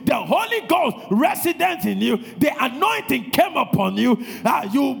you, the Holy Ghost residence in you, the anointing came upon you,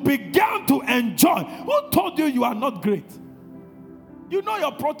 you began to enjoy. Who told you you are not great? You know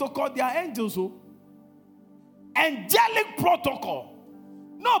your protocol, they are angels. Who? Angelic protocol.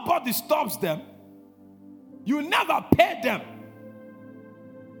 Nobody stops them. You never pay them.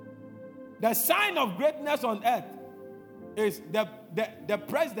 The sign of greatness on earth is the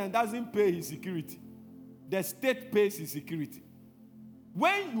president doesn't pay his security. The state pays his security.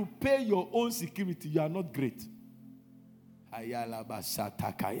 When you pay your own security, you are not great. I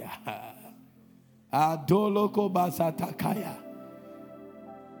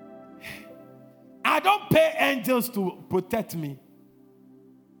don't pay angels to protect me.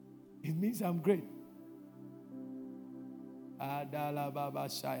 It means I'm great. I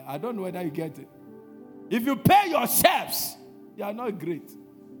don't know whether you get it. If you pay your chefs, you are not great.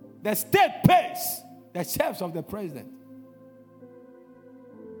 The state pays the chefs of the president.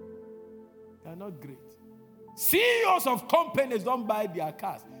 You are not great. CEOs of companies don't buy their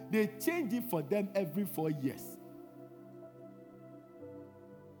cars. They change it for them every 4 years.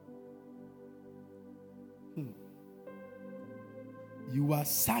 You are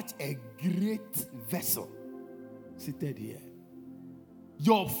such a great vessel seated here.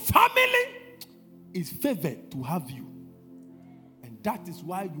 Your family is favored to have you. And that is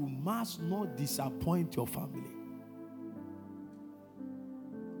why you must not disappoint your family.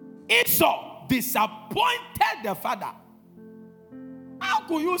 Esau disappointed the father. How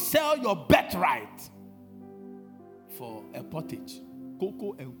could you sell your birthright for a pottage?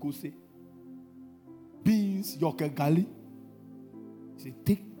 Cocoa and kose, beans, yokegali. He said,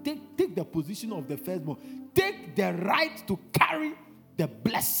 take the position of the firstborn. Take the right to carry the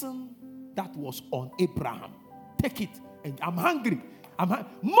blessing that was on Abraham. Take it. And I'm hungry.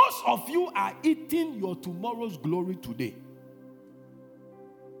 Most of you are eating your tomorrow's glory today.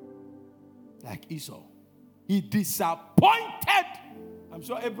 Like Esau. He disappointed. I'm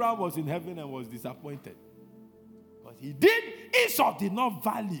sure Abraham was in heaven and was disappointed. But Esau did not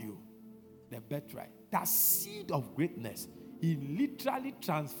value the birthright. That seed of greatness. He literally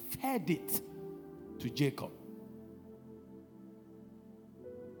transferred it to Jacob.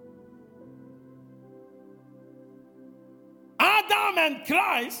 Adam and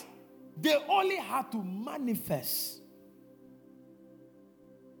Christ, they only had to manifest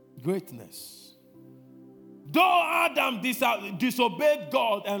greatness. Though Adam disobeyed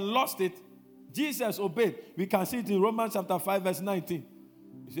God and lost it, Jesus obeyed. We can see it in Romans chapter 5 verse 19.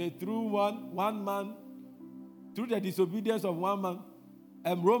 He said, through one man, through the disobedience of one man.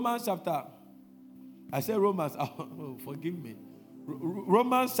 Romans chapter 5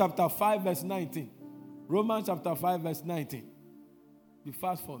 verse 19. Romans chapter 5 verse 19. Be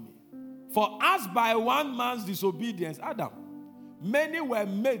fast for me. For as by one man's disobedience, Adam, many were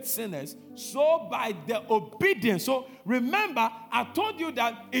made sinners, so by the obedience. So remember, I told you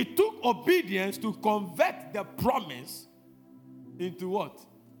that it took obedience to convert the promise into what?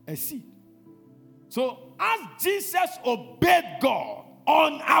 A seed. So as Jesus obeyed God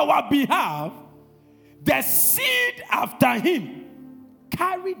on our behalf, the seed after him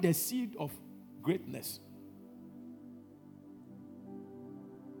carried the seed of greatness.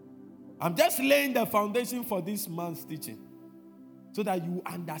 I'm just laying the foundation for this man's teaching so that you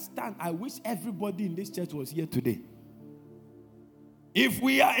understand. I wish everybody in this church was here today. If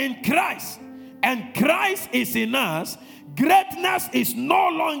we are in Christ and Christ is in us, greatness is no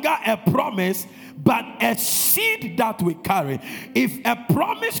longer a promise, but a seed that we carry. If a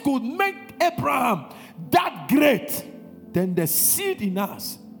promise could make Abraham that great, then the seed in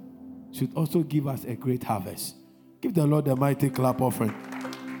us should also give us a great harvest. Give the Lord a mighty clap offering.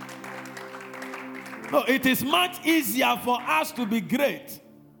 No, it is much easier for us to be great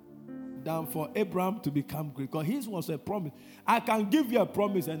than for Abraham to become great. Because his was a promise. I can give you a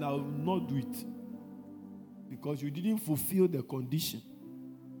promise and I will not do it. Because you didn't fulfill the condition.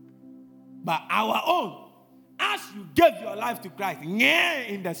 But our own, as you gave your life to Christ,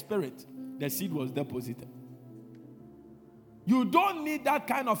 in the spirit, the seed was deposited. You don't need that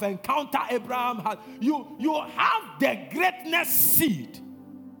kind of encounter Abraham had. You have the greatness seed.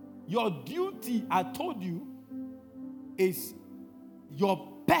 Your duty, I told you, is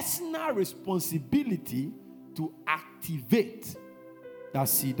your personal responsibility to activate that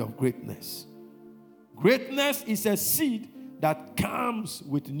seed of greatness. Greatness is a seed that comes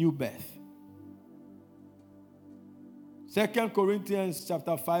with new birth. 2 Corinthians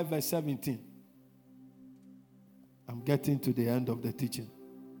chapter 5, verse 17. I'm getting to the end of the teaching.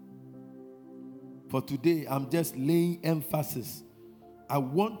 For today, I'm just laying emphasis. I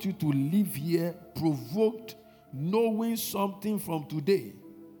want you to leave here provoked, knowing something from today.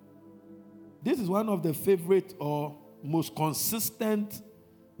 This is one of the favorite or most consistent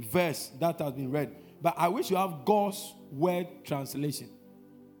verse that has been read. But I wish you have God's Word translation.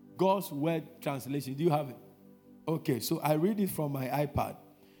 God's Word translation. Do you have it? Okay, so I read it from my iPad.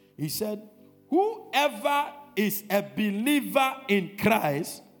 He said, whoever is a believer in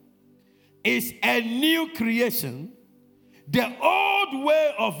Christ is a new creation. The old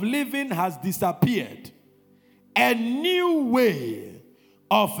way of living has disappeared. A new way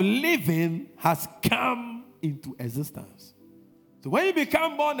of living has come into existence. So when you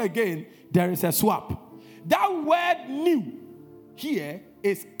become born again, there is a swap. That word new here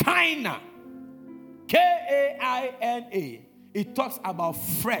is kaina. Kaina. It talks about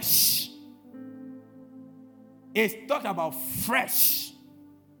fresh. It talks about fresh.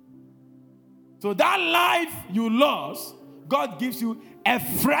 So that life you lost, God gives you a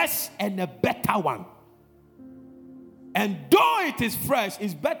fresh and a better one. And though it is fresh,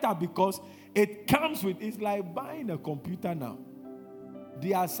 it's better because it comes with, it's like buying a computer now.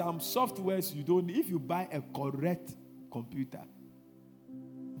 There are some softwares you don't need. If you buy a correct computer,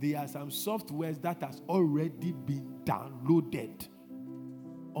 there are some softwares that has already been downloaded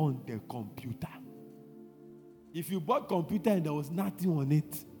on the computer. If you bought a computer and there was nothing on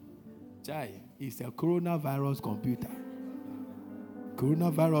it, it's a coronavirus computer.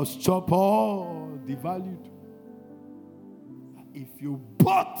 Coronavirus chop all devalued. If you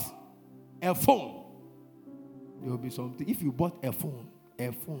bought a phone, there will be something. If you bought a phone,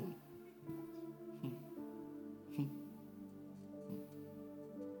 there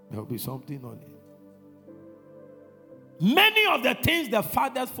will be something on it. Many of the things the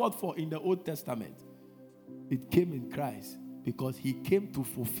fathers fought for in the Old Testament, it came in Christ because he came to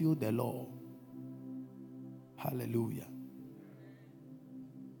fulfill the law. Hallelujah.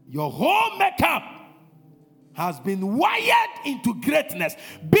 Your whole makeup has been wired into greatness.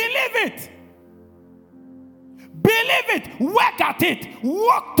 Believe it. Believe it. Work at it.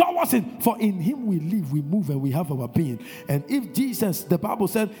 Walk towards it. For in him we live, we move, and we have our being. And if Jesus, the Bible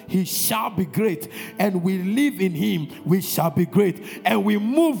said, he shall be great, and we live in him, we shall be great. And we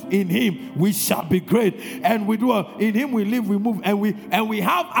move in him, we shall be great. And we do in him we live, we move, and we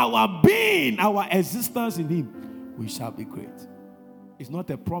have our being, our existence in him, we shall be great. It's not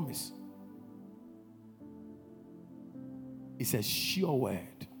a promise. It's a sure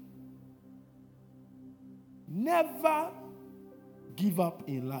word. Never give up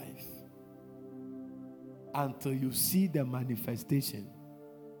in life until you see the manifestation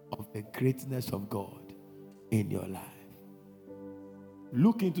of the greatness of God in your life.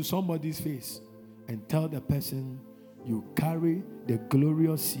 Look into somebody's face and tell the person you carry the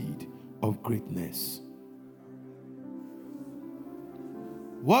glorious seed of greatness.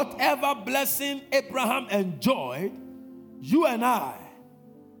 Whatever blessing Abraham enjoyed, you and I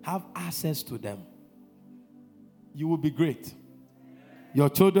have access to them. You will be great. Your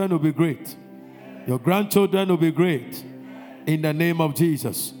children will be great. Your grandchildren will be great. In the name of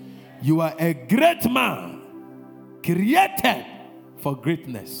Jesus. You are a great man, created for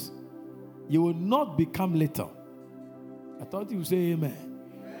greatness. You will not become little. I thought you would say amen.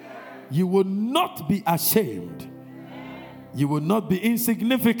 You will not be ashamed. You will not be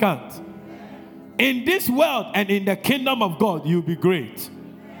insignificant. In this world and in the kingdom of God, you'll be great.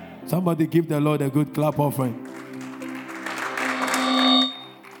 Somebody give the Lord a good clap offering.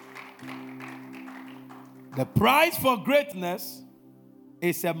 The price for greatness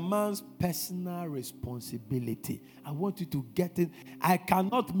is a man's personal responsibility. I want you to get it. I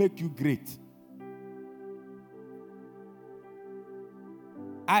cannot make you great.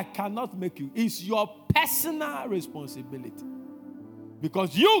 I cannot make you. It's your personal responsibility.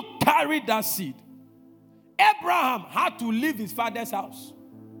 Because you carry that seed. Abraham had to leave his father's house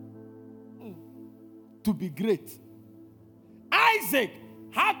to be great. Isaac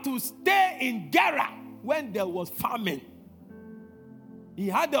had to stay in Gerar when there was famine. He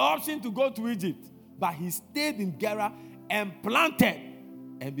had the option to go to Egypt, but he stayed in Gerar and planted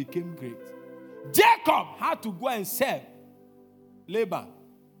and became great. Jacob had to go and serve Laban.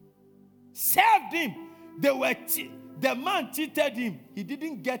 Served him. The man cheated him. He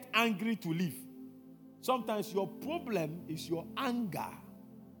didn't get angry to leave. Sometimes your problem is your anger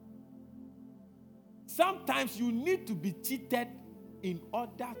Sometimes you need to be cheated in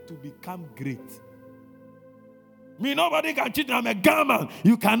order to become great. Me, nobody can cheat me. I'm a gamer.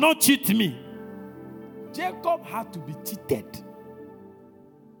 You cannot cheat me. Jacob had to be cheated.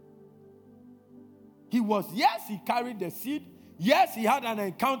 Yes, he carried the seed. Yes, he had an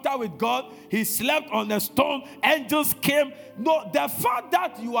encounter with God. He slept on a stone. Angels came. No, the fact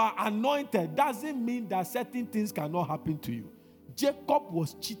that you are anointed doesn't mean that certain things cannot happen to you. Jacob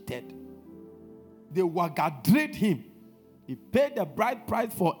was cheated. They wagadrated him. He paid the bride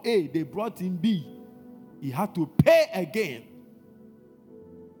price for A. They brought him B. He had to pay again.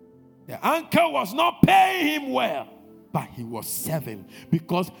 The uncle was not paying him well, but he was serving.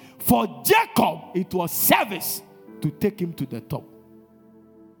 Because for Jacob, it was service to take him to the top.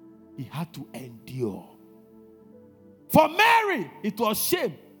 He had to endure. For Mary, it was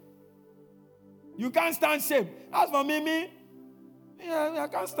shame. You can't stand shame. As for me, I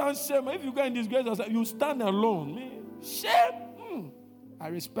can't stand shame. If you go in disgrace yourself, you stand alone. Me, shame. I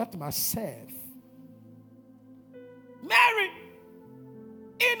respect myself. Mary,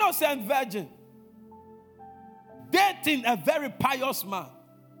 innocent virgin, dating a very pious man.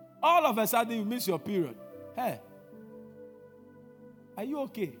 All of a sudden, you miss your period. Hey, are you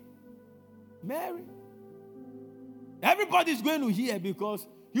okay? Mary? Everybody's going to hear because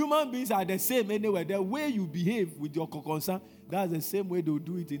human beings are the same anyway. The way you behave with your concern, that's the same way they'll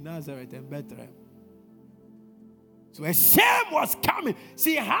do it in Nazareth and Bethlehem. So a shame was coming.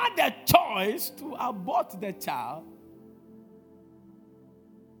 She had the choice to abort the child,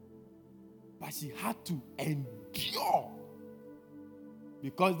 but she had to endure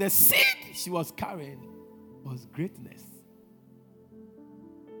because the seed she was carrying was greatness.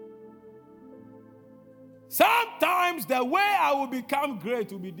 Sometimes the way I will become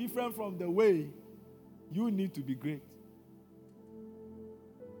great will be different from the way you need to be great.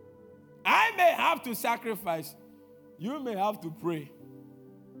 I may have to sacrifice. You may have to pray.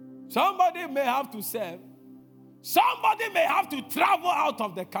 Somebody may have to serve. Somebody may have to travel out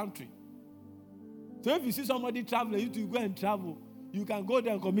of the country. So if you see somebody traveling, you to go and travel. You can go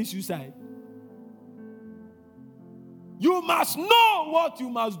there and commit suicide. You must know what you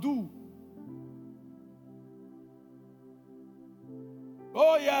must do.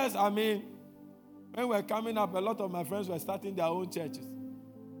 Oh, yes, when we're coming up, a lot of my friends were starting their own churches.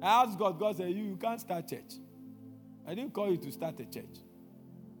 I asked God, God said, you can't start church. I didn't call you to start a church.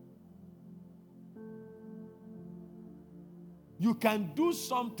 You can do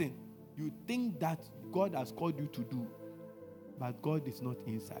something you think that God has called you to do, but God is not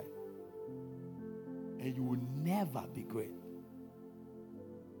inside. And you will never be great.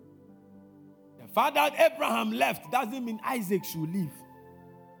 The fact that Abraham left doesn't mean Isaac should leave.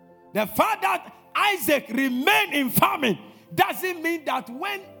 The fact that Isaac remained in famine doesn't mean that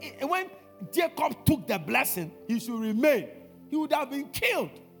when Jacob took the blessing, he should remain. He would have been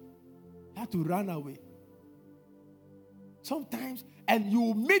killed. He had to run away. Sometimes, and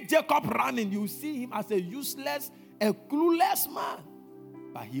you meet Jacob running, you see him as a useless, a clueless man.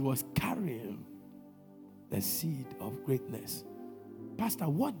 But he was carrying the seed of greatness. Pastor,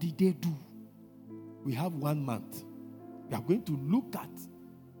 what did they do? We have 1 month. We are going to look at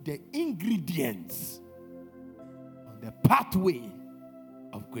the ingredients on the pathway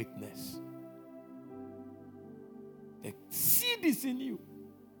of greatness. The seed is in you.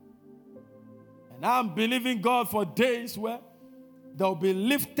 And I'm believing God for days where there will be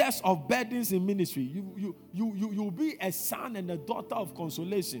lifters of burdens in ministry. You'll be a son and a daughter of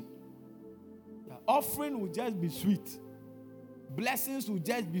consolation. The offering will just be sweet. Blessings will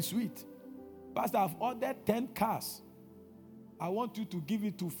just be sweet. Pastor, I've ordered 10 cars. I want you to give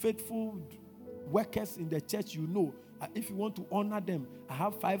it to faithful workers in the church you know. If you want to honor them, I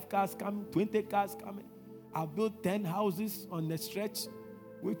have 5 cars coming, 20 cars coming. I've built 10 houses on the stretch.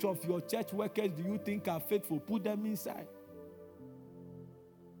 Which of your church workers do you think are faithful? Put them inside.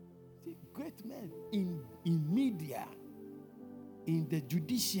 See, great men in media, in the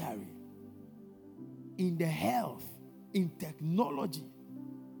judiciary, in the health, in technology.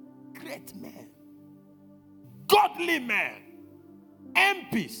 Great men. Godly men.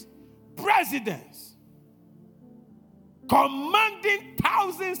 MPs, presidents, commanding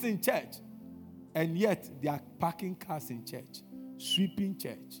thousands in church, and yet they are parking cars in church, sweeping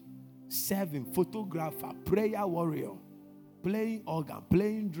church, serving, photographer, prayer warrior, playing organ,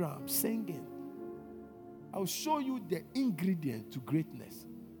 playing drums, singing. I'll show you the ingredient to greatness.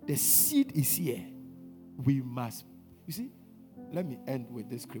 The seed is here. We must, you see, let me end with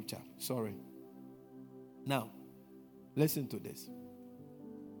this scripture. Sorry. Now, listen to this.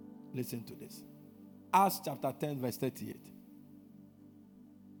 Listen to this. Acts chapter 10, verse 38.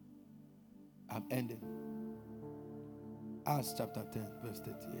 I'm ending. Acts chapter 10, verse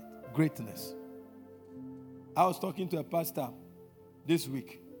 38. Greatness. I was talking to a pastor this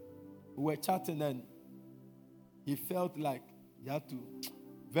week. We were chatting and he felt like he had to,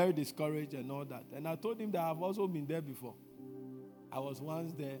 very discouraged and all that. And I told him that I've also been there before. I was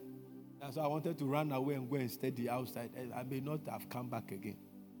once there. That's why I wanted to run away and go and study outside. I may not have come back again.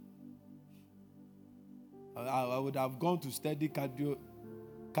 I would have gone to study cardio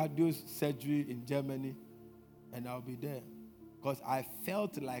surgery in Germany, and I'll be there. Because I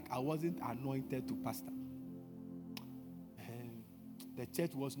felt like I wasn't anointed to pastor. And the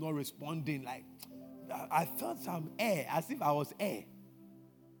church was not responding. Like, I felt some air, as if I was air.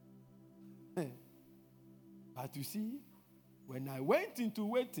 But you see, when I went into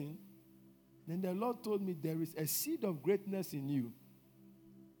waiting, then the Lord told me there is a seed of greatness in you.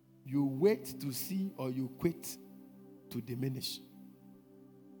 You wait to see or you quit to diminish.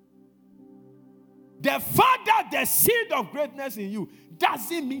 The fact that the seed of greatness in you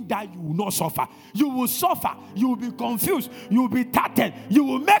doesn't mean that you will not suffer. You will suffer. You will be confused. You will be tattered. You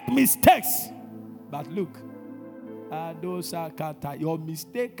will make mistakes. But look, your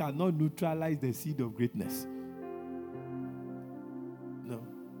mistake cannot neutralize the seed of greatness. No.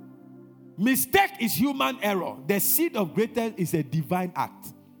 Mistake is human error. The seed of greatness is a divine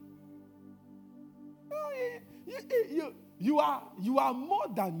act. You are more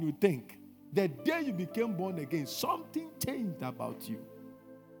than you think. The day you became born again, something changed about you.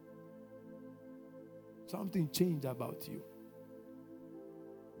 Something changed about you.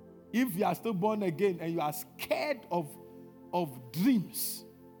 If you are still born again and you are scared of dreams,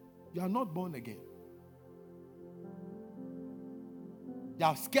 you are not born again. You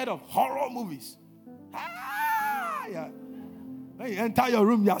are scared of horror movies. Yeah. When you enter your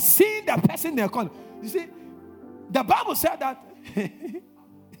room, you are seeing the person in the corner. You see, the Bible said that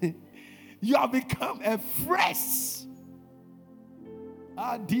you have become a fresh.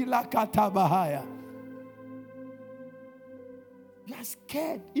 Adila katabahaya. You are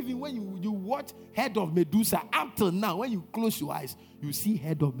scared. Even when you watch Head of Medusa, up till now, when you close your eyes, you see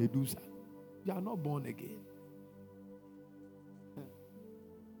Head of Medusa. You are not born again.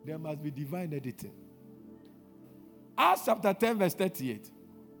 There must be divine editing. Acts chapter 10, verse 38.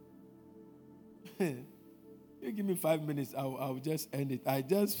 You give me 5 minutes, I'll just end it. I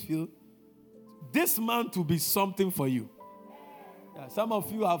just feel this month will be something for you. Yeah, some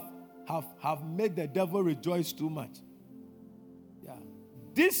of you have made the devil rejoice too much. Yeah.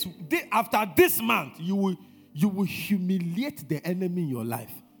 After this month, you will humiliate the enemy in your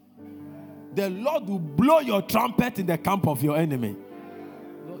life. The Lord will blow your trumpet in the camp of your enemy.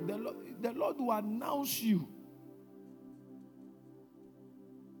 The Lord will announce you.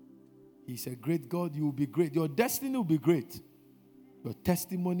 He's a great God. You will be great. Your destiny will be great. Your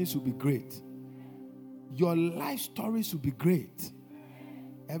testimonies will be great. Your life stories will be great.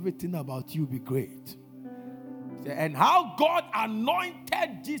 Everything about you will be great. And how God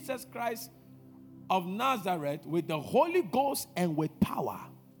anointed Jesus Christ of Nazareth with the Holy Ghost and with power.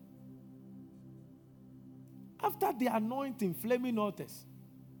 After the anointing, flaming altars.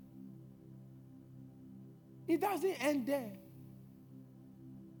 It doesn't end there.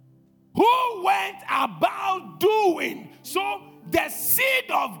 Who went about doing. So the seed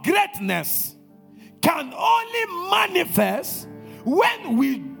of greatness can only manifest when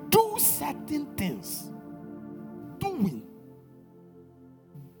we do certain things. Doing.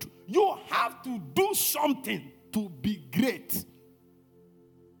 You have to do something to be great.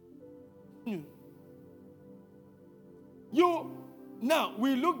 Now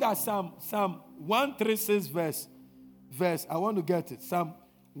we looked at Psalm 136 verse. I want to get it. Psalm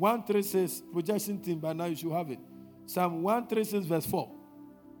 136 projection team. By now you should have it. Psalm 136 verse 4.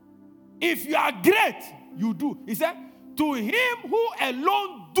 If you are great, you do. He said, to him who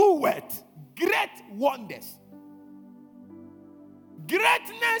alone doeth great wonders.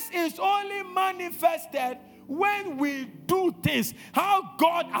 Greatness is only manifested when we do things. How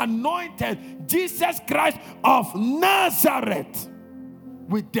God anointed Jesus Christ of Nazareth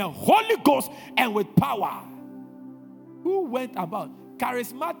with the Holy Ghost and with power. Who went about?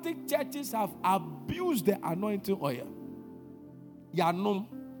 Charismatic churches have abused the anointing oil. Yanom,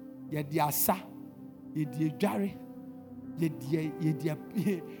 yediasa, yediedare,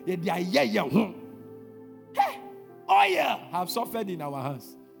 yediayeye. Hey, oil have suffered in our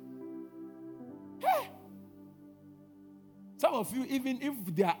hands. Hey. Some of you, even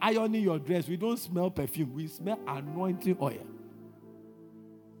if they are ironing your dress, we don't smell perfume. We smell anointing oil.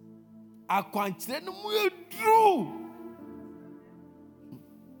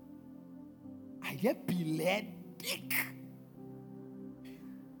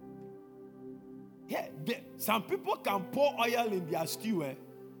 Some people can pour oil in their stew.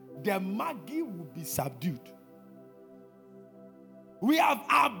 The Maggi will be subdued. We have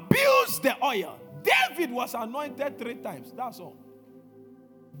abused the oil. David was anointed 3 times. That's all.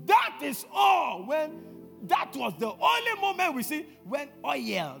 That is all. That was the only moment we see when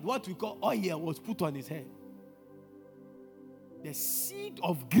oil, what we call oil, was put on his head. The seed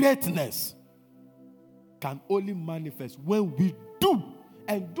of greatness can only manifest when we do.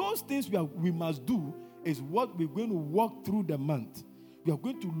 And those things we must do is what we're going to walk through the month. We are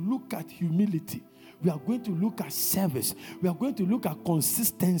going to look at humility. We are going to look at service. We are going to look at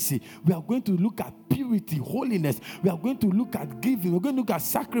consistency. We are going to look at purity, holiness. We are going to look at giving. We're going to look at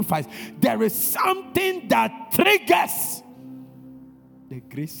sacrifice. There is something that triggers the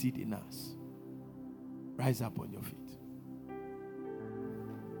great seed in us. Rise up on your feet.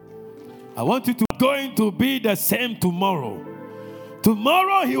 I want you to going to be the same tomorrow.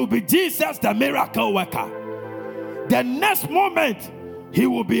 Tomorrow he will be Jesus, the miracle worker. The next moment he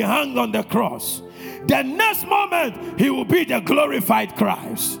will be hung on the cross. The next moment he will be the glorified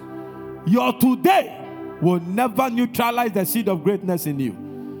Christ. Your today will never neutralize the seed of greatness in you.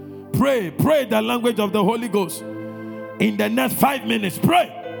 Pray the language of the Holy Ghost. In the next 5 minutes,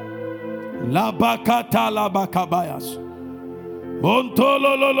 pray. Labakata labakabayas.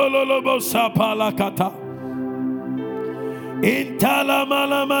 Montololololobo sapalakata. Intala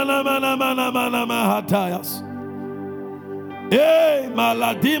mana mana mana mana mana mahatayas.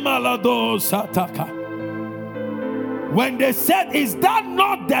 Maladima lado sataka. When they said, "Is that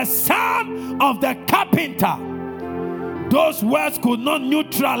not the son of the carpenter?" Those words could not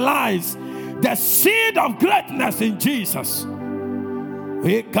neutralize the seed of greatness in Jesus.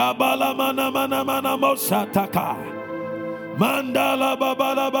 Ikabala mana mana mana mosataka. Mandala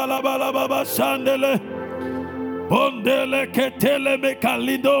babala bala bala baba sandele. Bondele ketele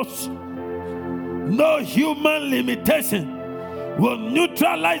mekalidos. No human limitation will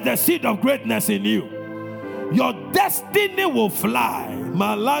neutralize the seed of greatness in you. Your destiny will fly.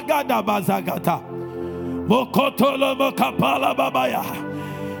 Malaga da bazagata. Mokotolo mokapala babaya.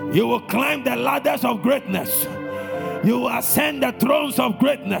 You will climb the ladders of greatness. You will ascend the thrones of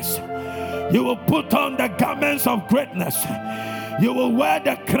greatness. You will put on the garments of greatness. You will wear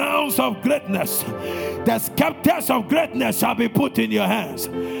the crowns of greatness. The scepters of greatness shall be put in your hands.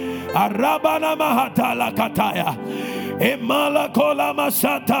 Arabana mahatala kataya. Imala kola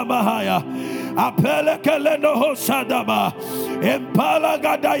masata mahaya. Apele keleno hosadaba. Impala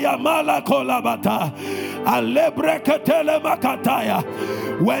gadaya mala kolabata. Alebre ketele makataya.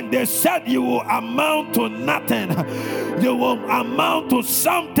 When they said you will amount to nothing, you will amount to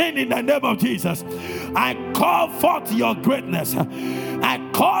something in the name of Jesus. I call forth your greatness. I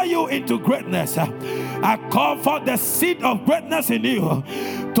call you into greatness. I call forth the seed of greatness in you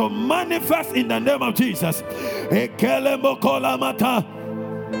to manifest in the name of Jesus. Ekele mokola mata.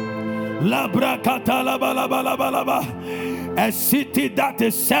 A city that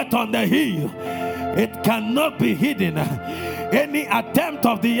is set on the hill, it cannot be hidden. Any attempt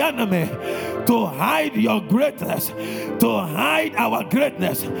of the enemy to hide your greatness, to hide our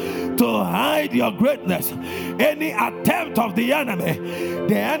greatness, to hide your greatness, any attempt of the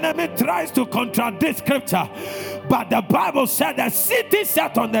enemy tries to contradict scripture. But the Bible said the city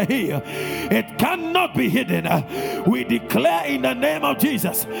set on the hill, it cannot be hidden. We declare in the name of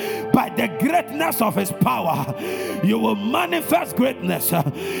Jesus, by the greatness of his power, you will manifest greatness.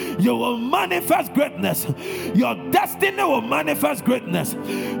 You will manifest greatness. Your destiny will manifest greatness.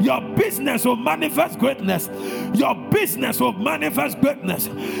 Your business will manifest greatness. Your business will manifest greatness.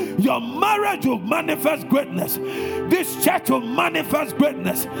 Your marriage will manifest greatness. This church will manifest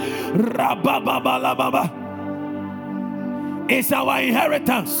greatness. Rabababalababa. It's our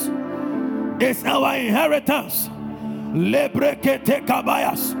inheritance. It's our inheritance. Lebrekete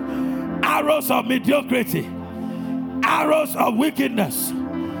kabayas. Arrows of mediocrity. Arrows of wickedness.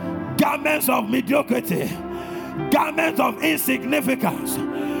 Garments of mediocrity. Garments of insignificance.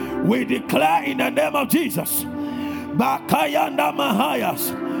 We declare in the name of Jesus. Bakayanda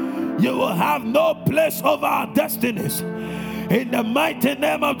Mahayas. You will have no place over our destinies. In the mighty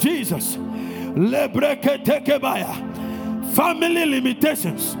name of Jesus. Lebrekete kebaya. Family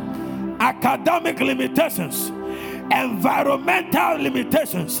limitations, academic limitations, environmental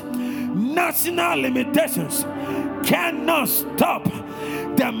limitations, national limitations cannot stop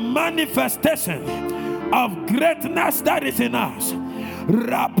the manifestation of greatness that is in us.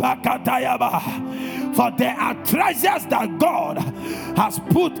 For there are treasures that God has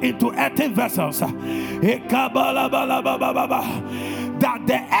put into earthen vessels, that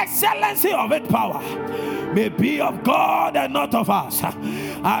the excellency of its power may be of God and not of us.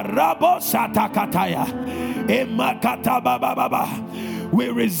 Arabo Satakataya. We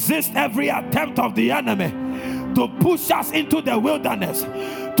resist every attempt of the enemy to push us into the wilderness,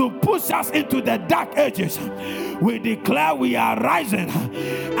 to push us into the dark ages. We declare we are rising,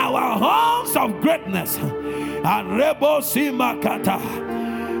 our horns of greatness, and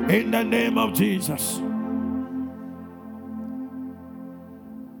in the name of Jesus.